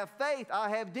 you have faith,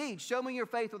 I have deeds. Show me your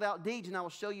faith without deeds, and I will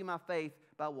show you my faith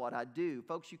by what I do.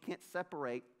 Folks, you can't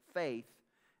separate faith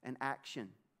and action.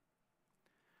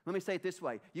 Let me say it this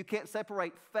way. You can't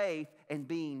separate faith and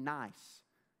being nice.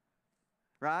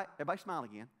 Right? Everybody smile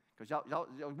again. Because y'all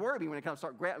worry me when it comes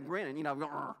to start grinning. You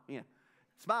know.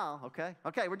 Smile, okay?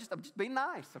 Okay, I'm just being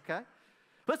nice, okay?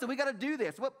 Listen, we got to do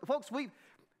this. Folks,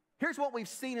 here's what we've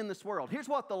seen in this world. Here's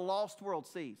what the lost world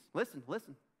sees. Listen.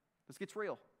 This gets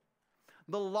real.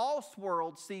 The lost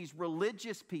world sees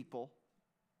religious people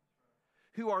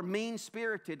who are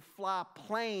mean-spirited fly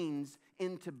planes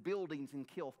into buildings and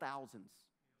kill thousands.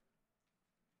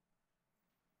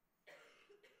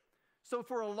 So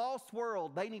for a lost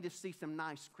world, they need to see some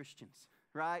nice Christians,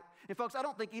 right? And folks, I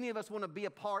don't think any of us want to be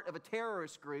a part of a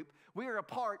terrorist group. We are a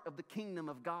part of the kingdom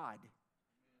of God.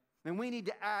 And we need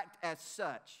to act as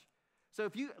such. So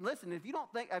if you're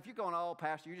going, oh,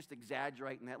 Pastor, you're just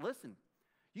exaggerating that. Listen,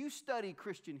 you study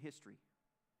Christian history.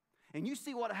 And you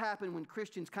see what happened when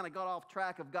Christians kind of got off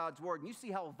track of God's word. And you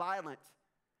see how violent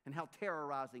and how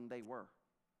terrorizing they were.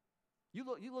 You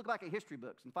look back at history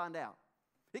books and find out.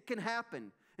 It can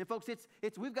happen. And folks,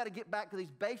 we've got to get back to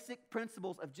these basic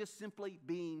principles of just simply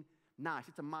being nice.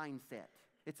 It's a mindset.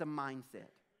 It's a mindset.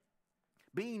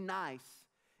 Being nice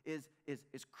is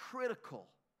critical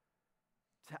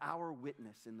to our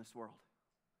witness in this world.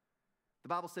 The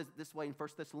Bible says it this way in 1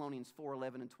 Thessalonians 4,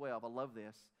 11 and 12. I love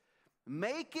this.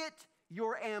 Make it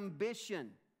your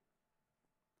ambition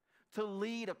to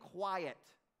lead a quiet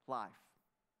life.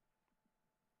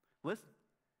 Listen.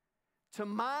 To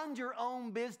mind your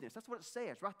own business. That's what it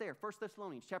says right there. 1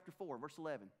 Thessalonians chapter 4, verse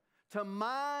 11. To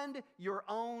mind your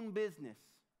own business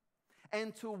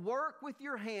and to work with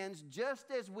your hands just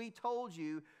as we told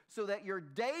you, so that your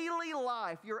daily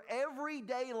life, your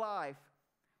everyday life,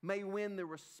 may win the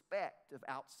respect of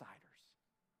outsiders.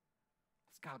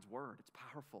 It's God's word. It's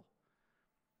powerful.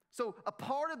 So a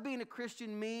part of being a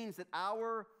Christian means that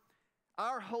our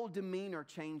whole demeanor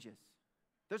changes.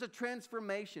 There's a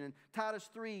transformation. And Titus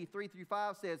 3 through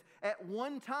 5 says, at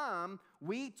one time,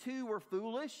 we too were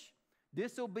foolish,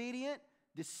 disobedient,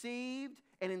 deceived,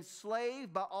 and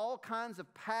enslaved by all kinds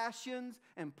of passions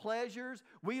and pleasures.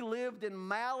 We lived in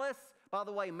malice. By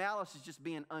the way, malice is just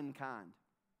being unkind.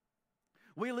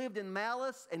 We lived in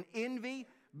malice and envy,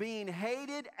 being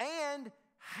hated and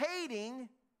hating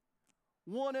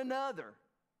one another.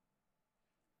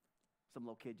 Some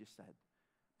little kid just said,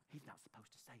 he's not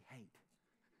supposed to say hate.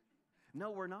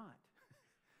 No, we're not.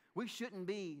 We shouldn't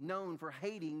be known for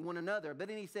hating one another. But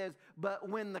then he says, but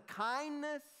when the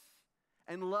kindness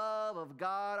and love of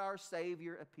God our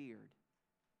Savior appeared,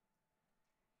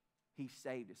 He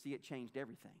saved us. See, it changed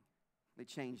everything. It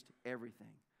changed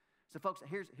everything. So folks,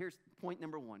 here's point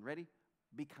number one. Ready?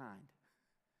 Be kind.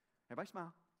 Everybody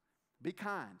smile. Be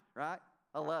kind, right?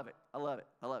 I love it. I love it.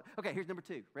 I love it. Okay, here's number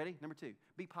two. Ready? Number two.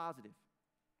 Be positive.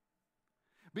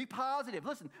 Be positive.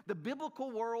 Listen, the biblical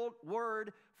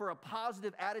word for a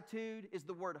positive attitude is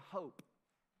the word hope.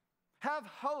 Have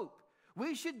hope.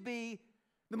 We should be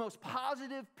the most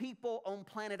positive people on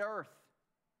planet Earth.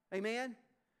 Amen?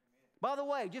 By the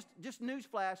way, just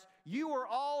newsflash, you are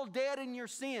all dead in your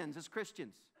sins as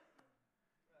Christians.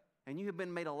 And you have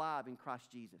been made alive in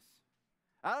Christ Jesus.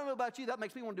 I don't know about you, that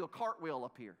makes me want to do a cartwheel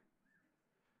up here.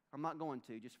 I'm not going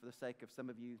to, just for the sake of some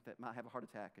of you that might have a heart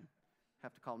attack and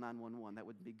have to call 911. That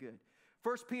wouldn't be good.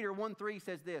 1 Peter 1:3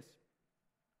 says this.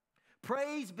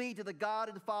 Praise be to the God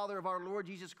and the Father of our Lord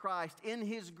Jesus Christ. In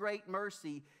His great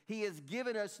mercy, He has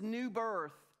given us new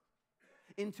birth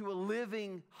into a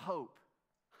living hope.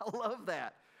 I love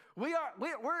that. We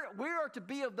are to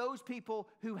be of those people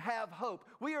who have hope.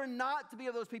 We are not to be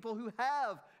of those people who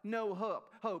have no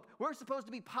hope. We're supposed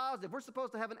to be positive. We're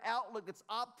supposed to have an outlook that's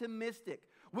optimistic.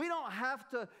 We don't have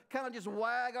to kind of just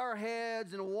wag our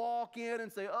heads and walk in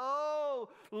and say, oh,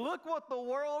 look what the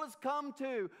world has come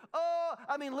to. Oh,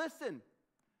 I mean, listen.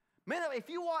 Man, if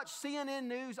you watch CNN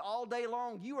News all day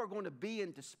long, you are going to be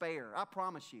in despair. I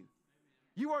promise you.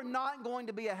 You are not going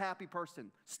to be a happy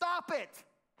person. Stop it.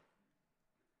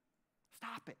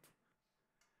 Stop it.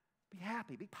 Be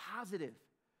happy. Be positive.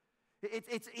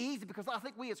 It's easy because I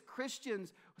think we as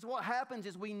Christians, so what happens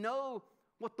is we know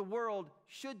what the world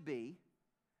should be,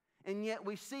 and yet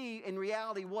we see in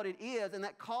reality what it is, and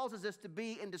that causes us to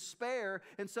be in despair.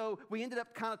 And so we ended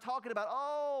up kind of talking about,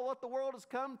 oh, what the world has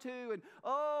come to, and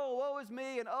oh, woe is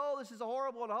me, and oh, this is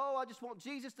horrible, and oh, I just want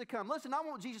Jesus to come. Listen, I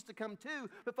want Jesus to come too,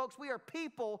 but folks, we are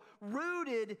people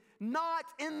rooted not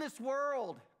in this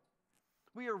world.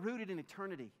 We are rooted in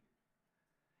eternity.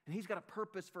 And He's got a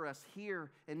purpose for us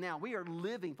here and now. We are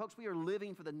living, folks, we are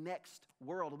living for the next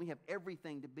world, and we have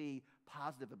everything to be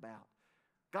positive about.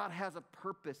 God has a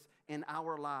purpose in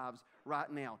our lives right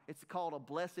now. It's called a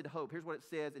blessed hope. Here's what it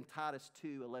says in Titus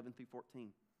 2:11 through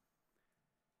 14.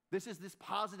 This is this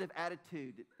positive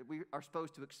attitude that we are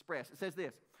supposed to express. It says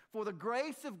this, "For the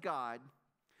grace of God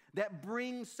that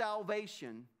brings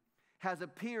salvation has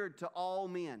appeared to all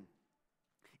men.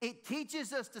 It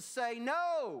teaches us to say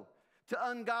no to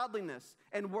ungodliness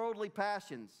and worldly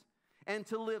passions, and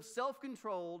to live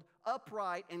self-controlled,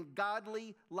 upright, and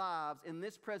godly lives in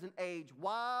this present age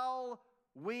while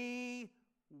we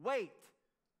wait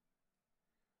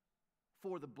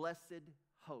for the blessed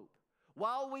hope."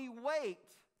 While we wait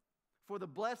for the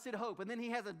blessed hope. And then he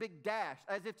has a big dash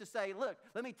as if to say, look,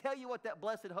 let me tell you what that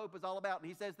blessed hope is all about. And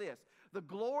he says this, "The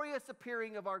glorious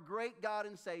appearing of our great God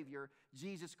and Savior,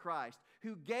 Jesus Christ,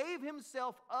 who gave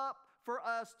Himself up for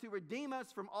us to redeem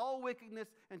us from all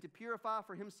wickedness and to purify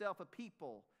for Himself a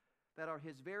people that are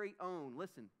His very own."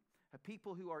 Listen, a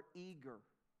people who are eager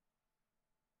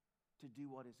to do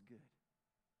what is good.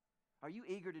 Are you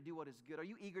eager to do what is good? Are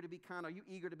you eager to be kind? Are you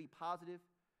eager to be positive?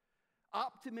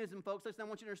 Optimism, folks, listen, I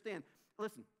want you to understand.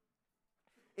 Listen,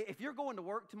 if you're going to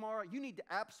work tomorrow, you need to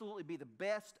absolutely be the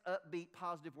best upbeat,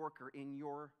 positive worker in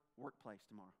your workplace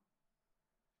tomorrow.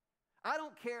 I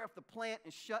don't care if the plant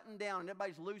is shutting down and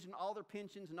everybody's losing all their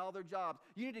pensions and all their jobs.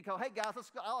 You need to go, hey guys, let's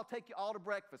go. I'll take you all to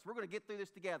breakfast. We're going to get through this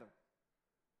together.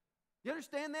 You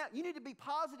understand that? You need to be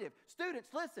positive. Students,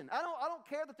 listen, I don't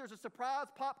care that there's a surprise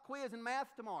pop quiz in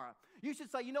math tomorrow. You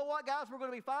should say, you know what, guys, we're going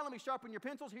to be fine. Let me sharpen your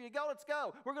pencils. Here you go. Let's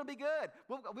go. We're going to be good.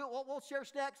 We'll share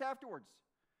snacks afterwards.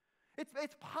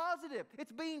 It's positive.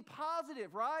 It's being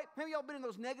positive, right? Maybe y'all been in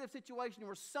those negative situations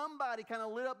where somebody kind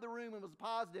of lit up the room and was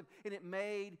positive, and it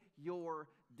made your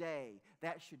day.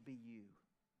 That should be you.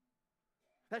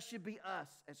 That should be us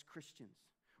as Christians.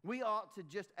 We ought to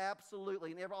just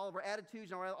absolutely, in all of our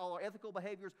attitudes and all our ethical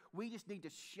behaviors, we just need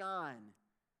to shine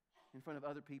in front of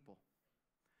other people.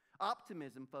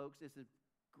 Optimism, folks, is a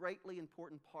greatly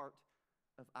important part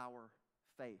of our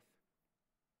faith.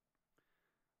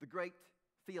 The great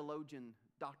theologian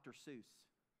Dr. Seuss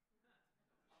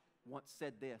once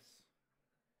said this,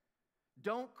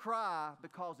 "Don't cry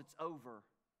because it's over.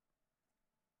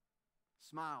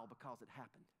 Smile because it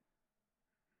happened."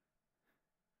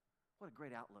 What a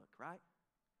great outlook, right?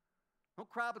 Don't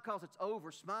cry because it's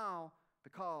over. Smile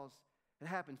because it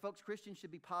happened. Folks, Christians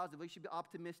should be positive. We should be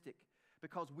optimistic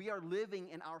because we are living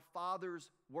in our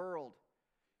Father's world.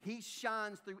 He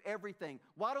shines through everything.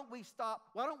 Why don't we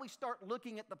start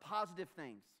looking at the positive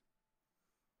things?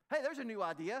 Hey, there's a new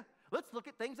idea. Let's look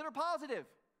at things that are positive.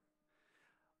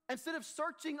 Instead of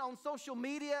searching on social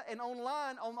media and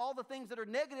online on all the things that are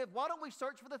negative, why don't we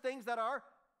search for the things that are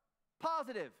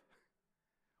positive?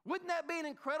 Wouldn't that be an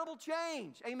incredible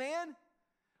change? Amen?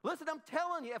 Listen, I'm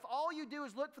telling you, if all you do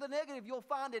is look for the negative, you'll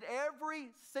find it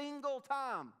every single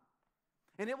time.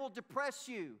 And it will depress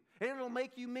you. And it'll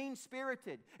make you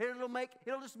mean-spirited. And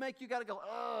it'll just make you got to go,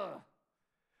 ugh.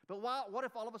 But what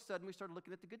if all of a sudden we started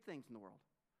looking at the good things in the world?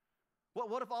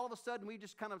 What if all of a sudden we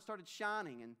just kind of started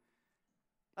shining? And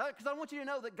because I want you to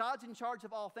know that God's in charge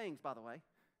of all things, by the way.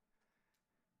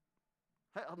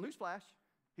 Hey, newsflash.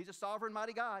 He's a sovereign,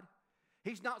 mighty God.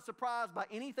 He's not surprised by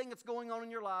anything that's going on in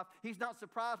your life. He's not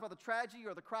surprised by the tragedy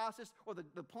or the crisis or the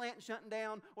plant shutting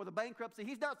down or the bankruptcy.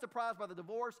 He's not surprised by the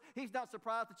divorce. He's not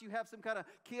surprised that you have some kind of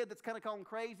kid that's kind of gone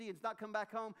crazy and it's not come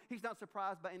back home. He's not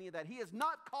surprised by any of that. He has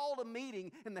not called a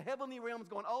meeting in the heavenly realms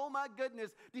going, oh my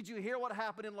goodness, did you hear what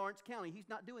happened in Lawrence County? He's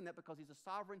not doing that because He's a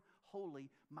sovereign,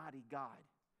 holy, mighty God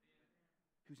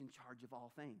who's in charge of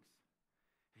all things.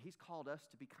 And He's called us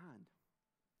to be kind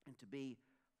and to be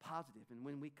positive. And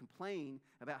when we complain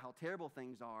about how terrible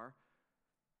things are,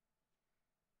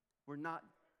 we're not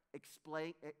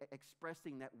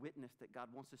expressing that witness that God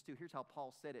wants us to. Here's how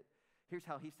Paul said it. Here's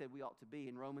how he said we ought to be.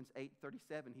 In Romans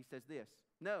 8:37, he says this.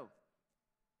 No,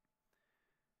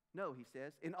 he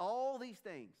says, in all these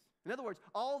things. In other words,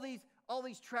 all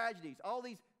these tragedies, all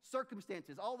these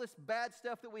circumstances, all this bad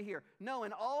stuff that we hear. No,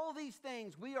 in all these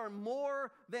things, we are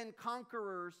more than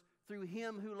conquerors through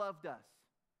him who loved us.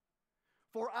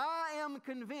 For I am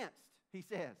convinced, he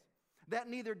says, that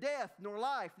neither death nor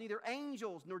life, neither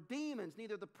angels nor demons,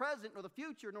 neither the present nor the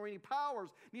future, nor any powers,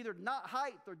 neither not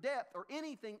height or depth or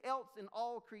anything else in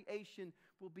all creation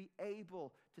will be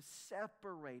able to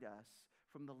separate us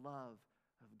from the love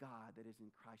of God that is in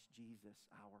Christ Jesus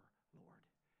our Lord.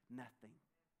 Nothing.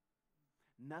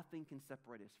 Nothing can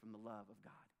separate us from the love of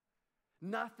God.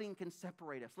 Nothing can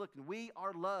separate us. Look, we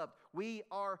are loved. We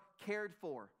are cared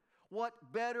for. What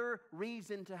better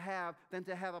reason to have than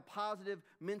to have a positive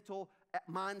mental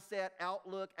mindset,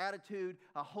 outlook, attitude,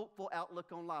 a hopeful outlook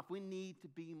on life? We need to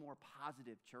be more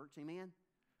positive, church. Amen?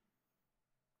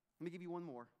 Let me give you one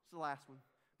more. It's the last one.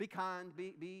 Be kind.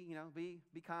 Be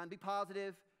kind. Be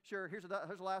positive. Sure, here's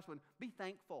the last one. Be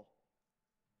thankful.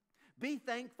 Be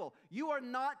thankful. You are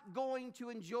not going to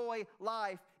enjoy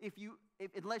life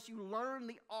unless you learn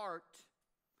the art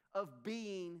of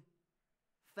being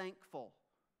thankful.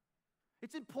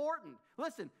 It's important.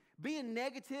 Listen, being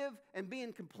negative and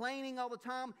being complaining all the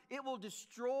time, it will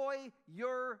destroy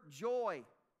your joy.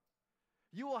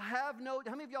 You will have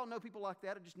how many of y'all know people like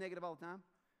that are just negative all the time?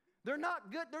 They're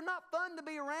not good. They're not fun to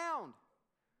be around.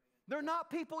 They're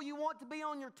not people you want to be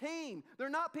on your team. They're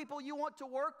not people you want to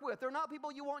work with. They're not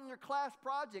people you want in your class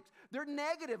projects. They're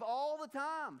negative all the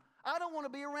time. I don't want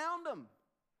to be around them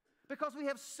because we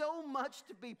have so much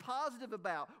to be positive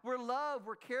about. We're loved.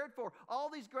 We're cared for. All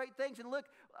these great things. And look,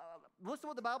 listen to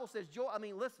what the Bible says.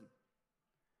 Listen.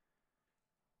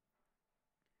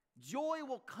 Joy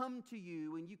will come to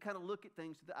you when you kind of look at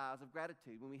things through the eyes of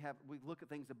gratitude, when we look at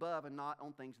things above and not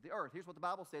on things of the earth. Here's what the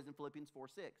Bible says in Philippians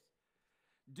 4:6.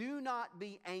 Do not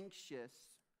be anxious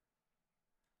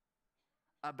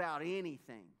about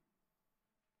anything.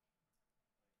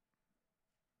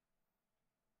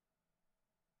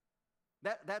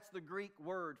 That's the Greek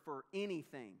word for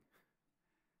anything.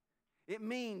 It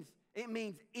means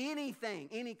anything,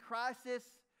 any crisis,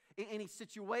 any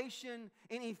situation,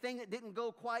 anything that didn't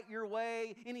go quite your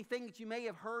way, anything that you may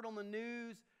have heard on the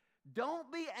news.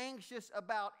 Don't be anxious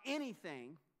about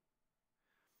anything,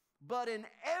 but in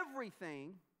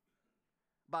everything,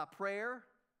 by prayer,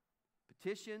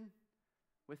 petition,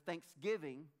 with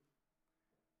thanksgiving,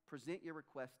 present your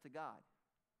requests to God.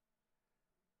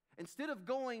 Instead of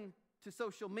going to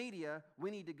social media,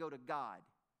 we need to go to God.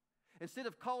 Instead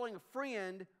of calling a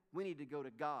friend, we need to go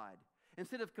to God.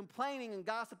 Instead of complaining and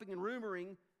gossiping and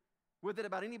rumoring with it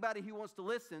about anybody who wants to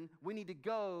listen, we need to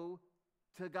go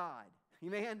to God.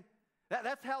 Amen?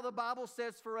 That's how the Bible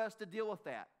says for us to deal with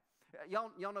that.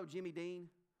 Y'all know Jimmy Dean?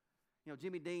 You know,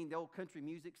 Jimmy Dean, the old country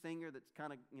music singer that's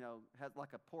kind of, has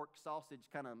like a pork sausage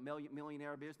kind of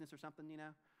millionaire business or something,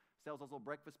 sells those little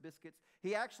breakfast biscuits.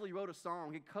 He actually wrote a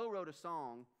song, he co-wrote a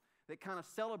song that kind of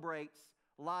celebrates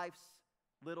life's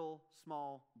little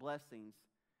small blessings.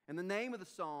 And the name of the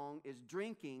song is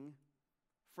Drinking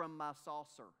from My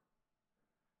Saucer.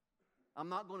 I'm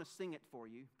not going to sing it for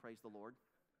you, praise the Lord,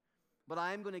 but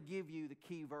I am going to give you the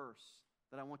key verse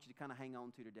that I want you to kind of hang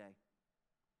on to today.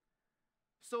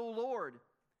 So, Lord,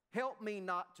 help me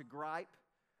not to gripe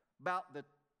about the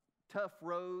tough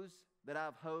rows that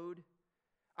I've hoed.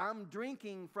 I'm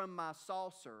drinking from my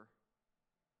saucer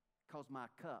because my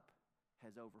cup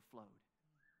has overflowed.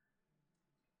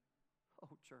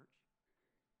 Oh, church.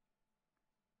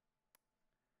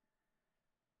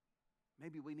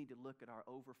 Maybe we need to look at our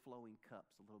overflowing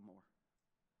cups a little more.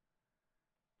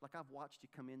 Like I've watched you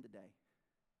come in today.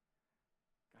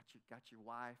 Got your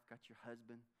wife, got your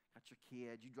husband, got your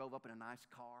kids. You drove up in a nice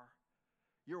car.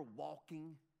 You're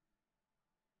walking.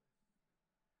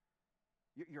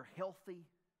 You're healthy.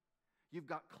 You've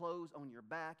got clothes on your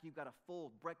back. You've got a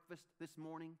full breakfast this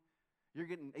morning. You're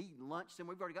eating lunch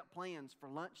somewhere. We've already got plans for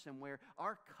lunch somewhere.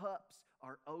 Our cups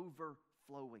are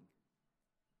overflowing.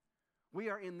 We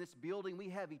are in this building. We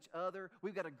have each other.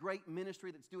 We've got a great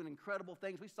ministry that's doing incredible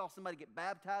things. We saw somebody get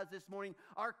baptized this morning.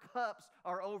 Our cups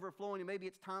are overflowing, and maybe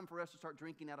it's time for us to start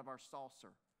drinking out of our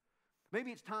saucer.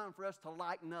 Maybe it's time for us to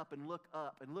lighten up and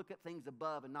look at things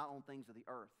above and not on things of the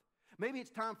earth. Maybe it's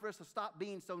time for us to stop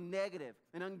being so negative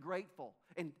and ungrateful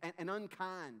and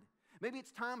unkind. Maybe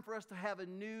it's time for us to have a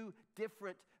new,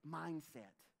 different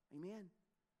mindset. Amen?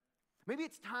 Maybe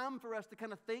it's time for us to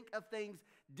kind of think of things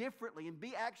differently and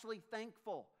be actually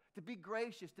thankful, to be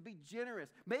gracious, to be generous.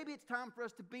 Maybe it's time for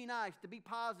us to be nice, to be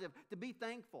positive, to be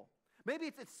thankful. Maybe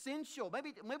it's essential.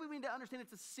 Maybe we need to understand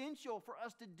it's essential for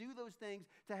us to do those things,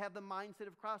 to have the mindset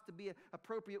of Christ, to be an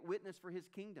appropriate witness for His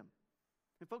kingdom.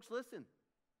 And folks, listen.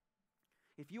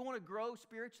 If you want to grow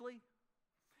spiritually,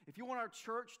 if you want our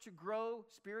church to grow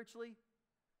spiritually,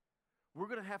 we're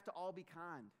going to have to all be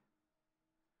kind.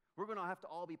 We're going to have to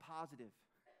all be positive.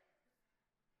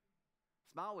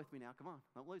 Smile with me now. Come on.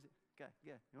 Don't lose it. Okay.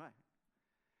 Yeah. You're right.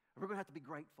 We're going to have to be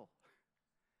grateful.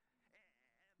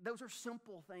 Those are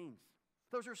simple things.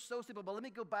 Those are so simple. But let me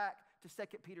go back to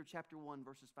 2 Peter chapter 1,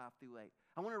 verses 5 through 8.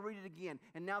 I want to read it again.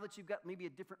 And now that you've got maybe a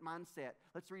different mindset,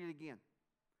 let's read it again.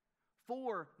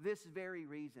 For this very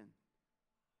reason.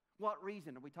 What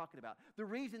reason are we talking about? The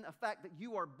reason, the fact that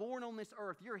you are born on this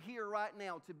earth. You're here right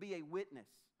now to be a witness.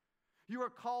 You are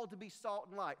called to be salt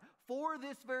and light. For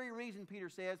this very reason, Peter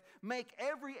says, make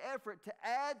every effort to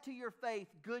add to your faith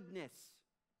goodness.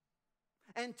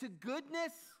 And to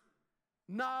goodness,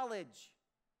 knowledge.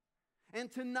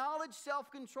 And to knowledge,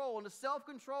 self-control. And to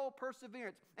self-control,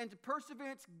 perseverance. And to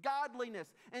perseverance,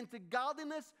 godliness. And to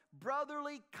godliness,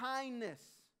 brotherly kindness.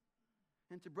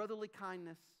 And to brotherly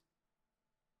kindness,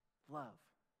 love.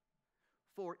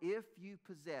 For if you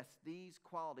possess these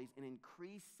qualities in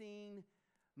increasing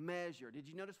measure. Did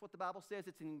you notice what the Bible says?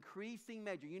 It's an increasing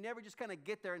measure. You never just kind of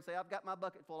get there and say, I've got my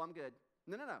bucket full, I'm good.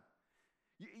 No.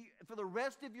 For the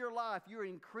rest of your life, you're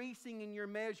increasing in your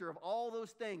measure of all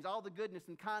those things, all the goodness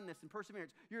and kindness and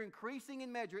perseverance. You're increasing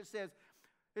in measure. It says,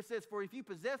 for if you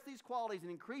possess these qualities in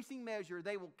increasing measure,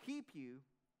 they will keep you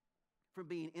from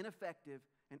being ineffective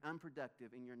and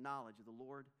unproductive in your knowledge of the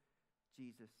Lord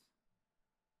Jesus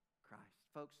Christ.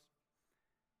 Folks,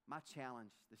 my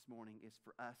challenge this morning is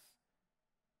for us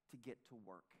to get to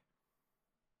work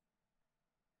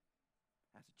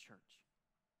as a church.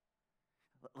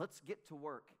 Let's get to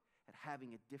work at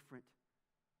having a different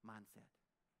mindset.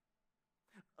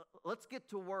 Let's get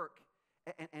to work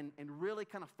and really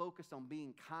kind of focus on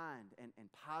being kind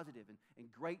and positive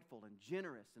and grateful and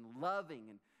generous and loving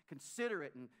and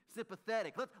considerate and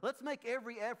sympathetic. Let's make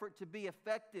every effort to be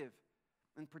effective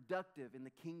and productive in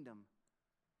the kingdom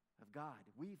of God.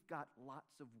 We've got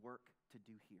lots of work to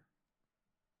do here.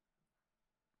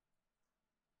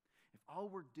 If all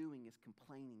we're doing is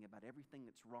complaining about everything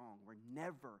that's wrong, we're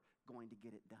never going to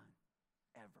get it done,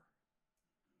 ever.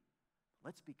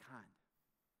 Let's be kind.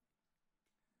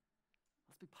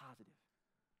 Let's be positive.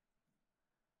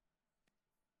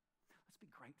 Let's be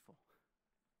grateful.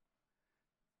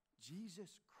 Jesus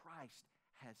Christ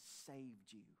has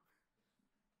saved you.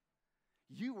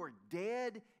 You were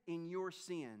dead in your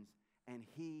sins, and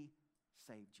He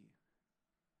saved you.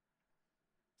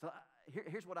 So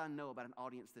here's what I know about an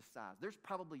audience this size. There's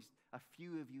probably a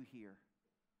few of you here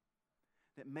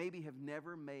that maybe have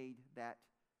never made that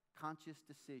conscious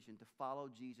decision to follow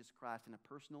Jesus Christ in a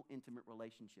personal, intimate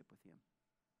relationship with Him.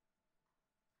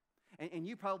 And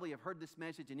you probably have heard this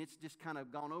message and it's just kind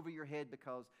of gone over your head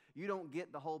because you don't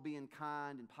get the whole being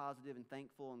kind and positive and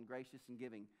thankful and gracious and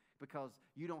giving because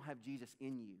you don't have Jesus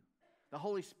in you. The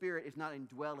Holy Spirit is not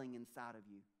indwelling inside of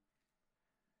you.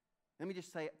 Let me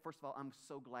just say, first of all, I'm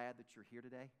so glad that you're here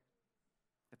today,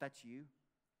 if that's you.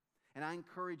 And I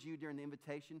encourage you during the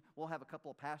invitation, we'll have a couple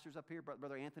of pastors up here.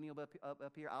 Brother Anthony will be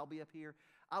up here. I'll be up here.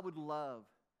 I would love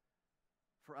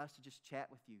for us to just chat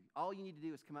with you. All you need to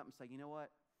do is come up and say, you know what?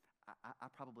 I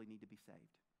probably need to be saved.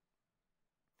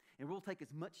 And we'll take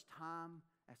as much time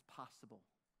as possible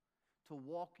to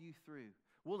walk you through.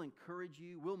 We'll encourage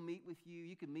you. We'll meet with you.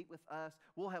 You can meet with us.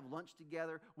 We'll have lunch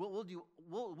together.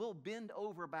 We'll bend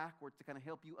over backwards to kind of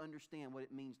help you understand what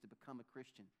it means to become a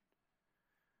Christian.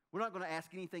 We're not going to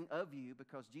ask anything of you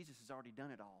because Jesus has already done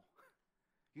it all.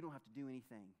 You don't have to do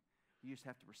anything. You just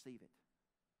have to receive it,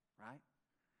 right?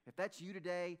 If that's you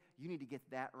today, you need to get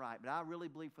that right. But I really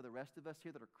believe for the rest of us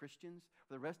here that are Christians,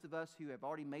 for the rest of us who have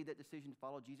already made that decision to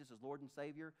follow Jesus as Lord and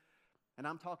Savior, and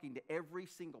I'm talking to every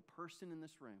single person in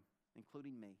this room,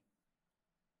 including me,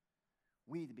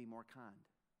 we need to be more kind.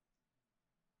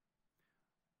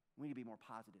 We need to be more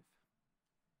positive.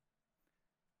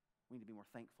 We need to be more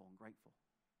thankful and grateful.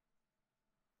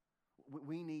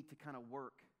 We need to kind of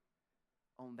work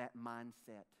on that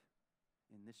mindset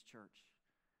in this church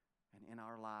and in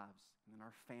our lives and in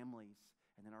our families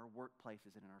and in our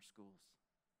workplaces and in our schools.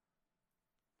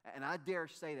 And I dare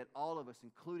say that all of us,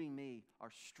 including me,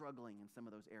 are struggling in some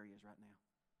of those areas right now.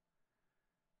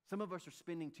 Some of us are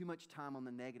spending too much time on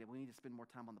the negative. We need to spend more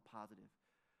time on the positive.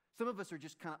 Some of us are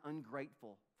just kind of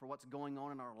ungrateful for what's going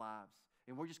on in our lives.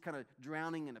 And we're just kind of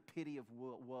drowning in a pity of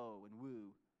woe and woo.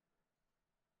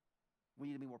 We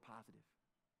need to be more positive.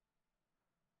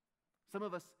 Some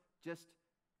of us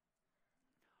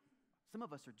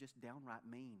are just downright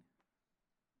mean.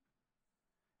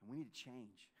 And we need to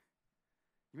change.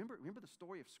 You remember the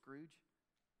story of Scrooge?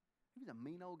 He was a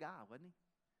mean old guy, wasn't he?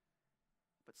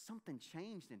 But something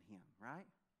changed in him, right?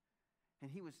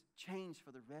 And he was changed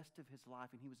for the rest of his life,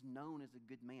 and he was known as a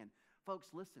good man.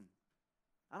 Folks, listen.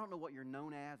 I don't know what you're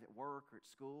known as at work or at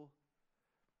school,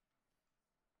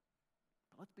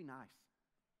 but let's be nice.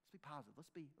 Let's be positive.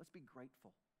 Let's be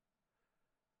grateful.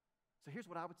 So here's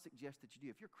what I would suggest that you do.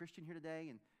 If you're a Christian here today,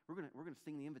 and we're gonna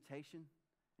sing the invitation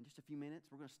in just a few minutes,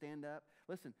 we're gonna stand up.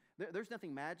 Listen, there's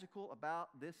nothing magical about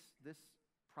this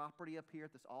property up here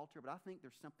at this altar, but I think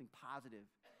there's something positive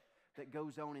that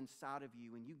goes on inside of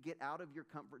you when you get out of your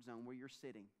comfort zone where you're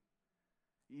sitting.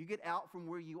 You get out from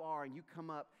where you are and you come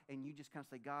up and you just kind of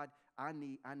say, God, I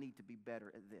need to be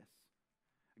better at this.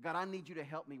 God, I need you to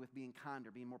help me with being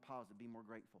kinder, being more positive, being more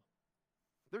grateful.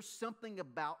 There's something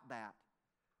about that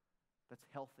that's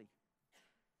healthy.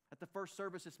 At the first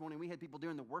service this morning, we had people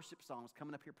doing the worship songs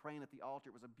coming up here praying at the altar.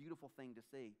 It was a beautiful thing to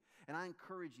see. And I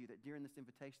encourage you that during this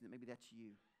invitation that maybe that's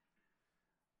you.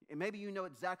 And maybe you know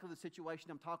exactly the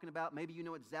situation I'm talking about. Maybe you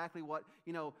know exactly what,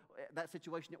 that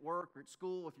situation at work or at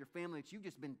school with your family, that you've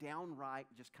just been downright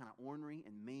just kind of ornery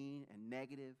and mean and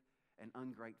negative and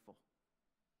ungrateful.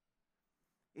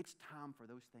 It's time for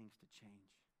those things to change.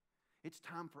 It's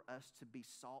time for us to be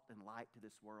salt and light to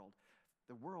this world.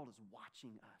 The world is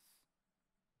watching us.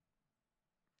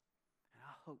 And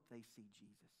I hope they see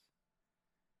Jesus.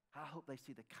 I hope they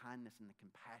see the kindness and the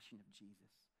compassion of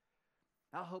Jesus.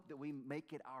 I hope that we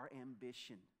make it our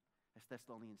ambition, as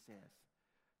Thessalonians says,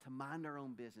 to mind our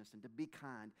own business and to be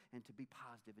kind and to be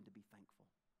positive and to be thankful.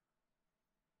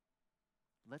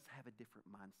 Let's have a different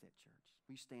mindset, church.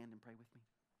 Will you stand and pray with me?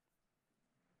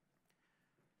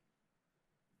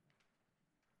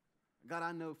 God,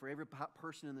 I know for every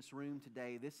person in this room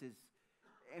today,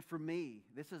 and for me,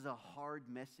 this is a hard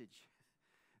message.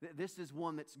 This is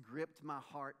one that's gripped my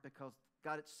heart because,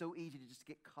 God, it's so easy to just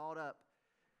get caught up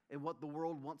in what the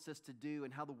world wants us to do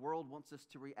and how the world wants us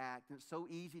to react. And it's so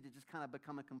easy to just kind of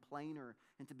become a complainer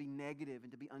and to be negative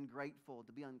and to be ungrateful,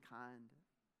 to be unkind.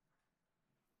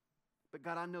 But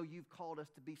God, I know you've called us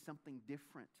to be something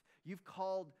different. You've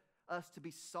called us to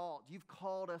be salt. You've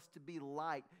called us to be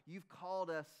light. You've called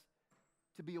us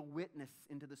to be a witness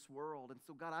into this world. And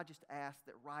so, God, I just ask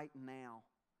that right now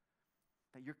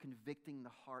that you're convicting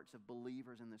the hearts of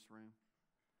believers in this room.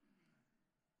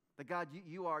 That God,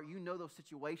 you know those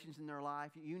situations in their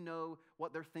life. You know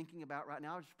what they're thinking about right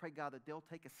now. I just pray, God, that they'll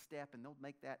take a step and they'll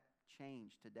make that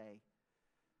change today.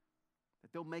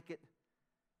 That they'll make it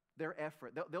their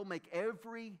effort. They'll make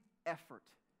every effort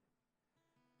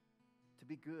to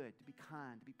be good, to be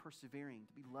kind, to be persevering,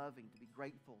 to be loving, to be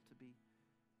grateful, to be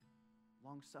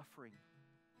long-suffering.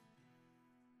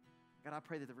 God, I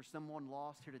pray that there was someone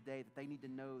lost here today that they need to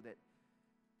know that,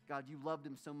 God, you loved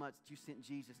them so much that you sent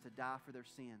Jesus to die for their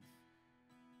sins.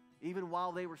 Even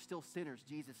while they were still sinners,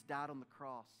 Jesus died on the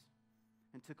cross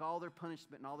and took all their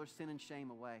punishment and all their sin and shame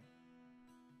away.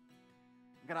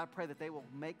 God, I pray that they will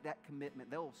make that commitment.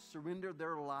 They will surrender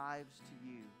their lives to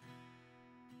you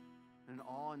in an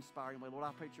awe-inspiring way. Lord,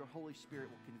 I pray that your Holy Spirit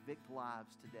will convict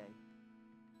lives today.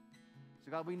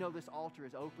 So, God, we know this altar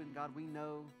is open. God, we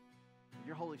know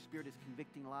your Holy Spirit is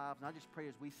convicting lives. And I just pray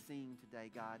as we sing today,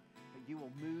 God, that you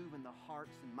will move in the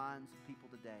hearts and minds of people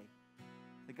today.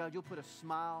 That, God, you'll put a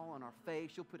smile on our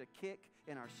face. You'll put a kick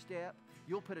in our step.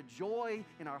 You'll put a joy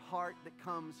in our heart that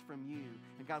comes from you.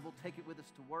 And, God, we'll take it with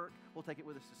us to work. We'll take it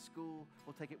with us to school.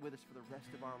 We'll take it with us for the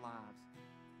rest of our lives.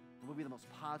 And we'll be the most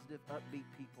positive, upbeat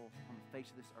people on the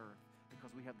face of this earth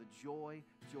because we have the joy,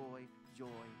 joy,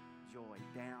 joy, joy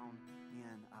down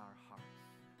in our hearts.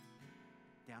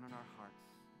 Down in our hearts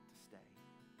to stay.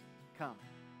 Come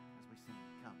as we sing.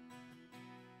 Come.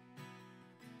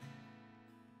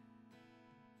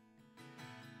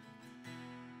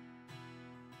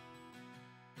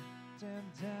 Step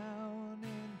down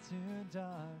into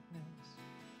darkness.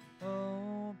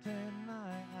 Open my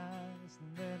eyes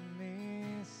and let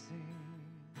me see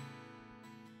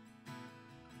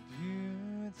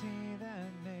beauty that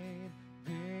made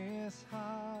this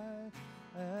heart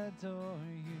adore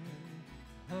you.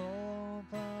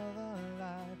 Hope of a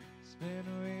life spent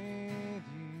with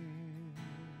you.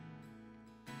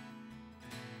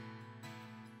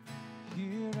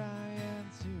 Here I am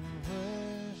to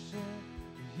worship.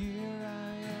 Here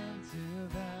I am to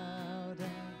bow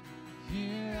down.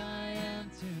 Here I am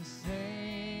to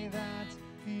say that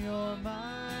you're my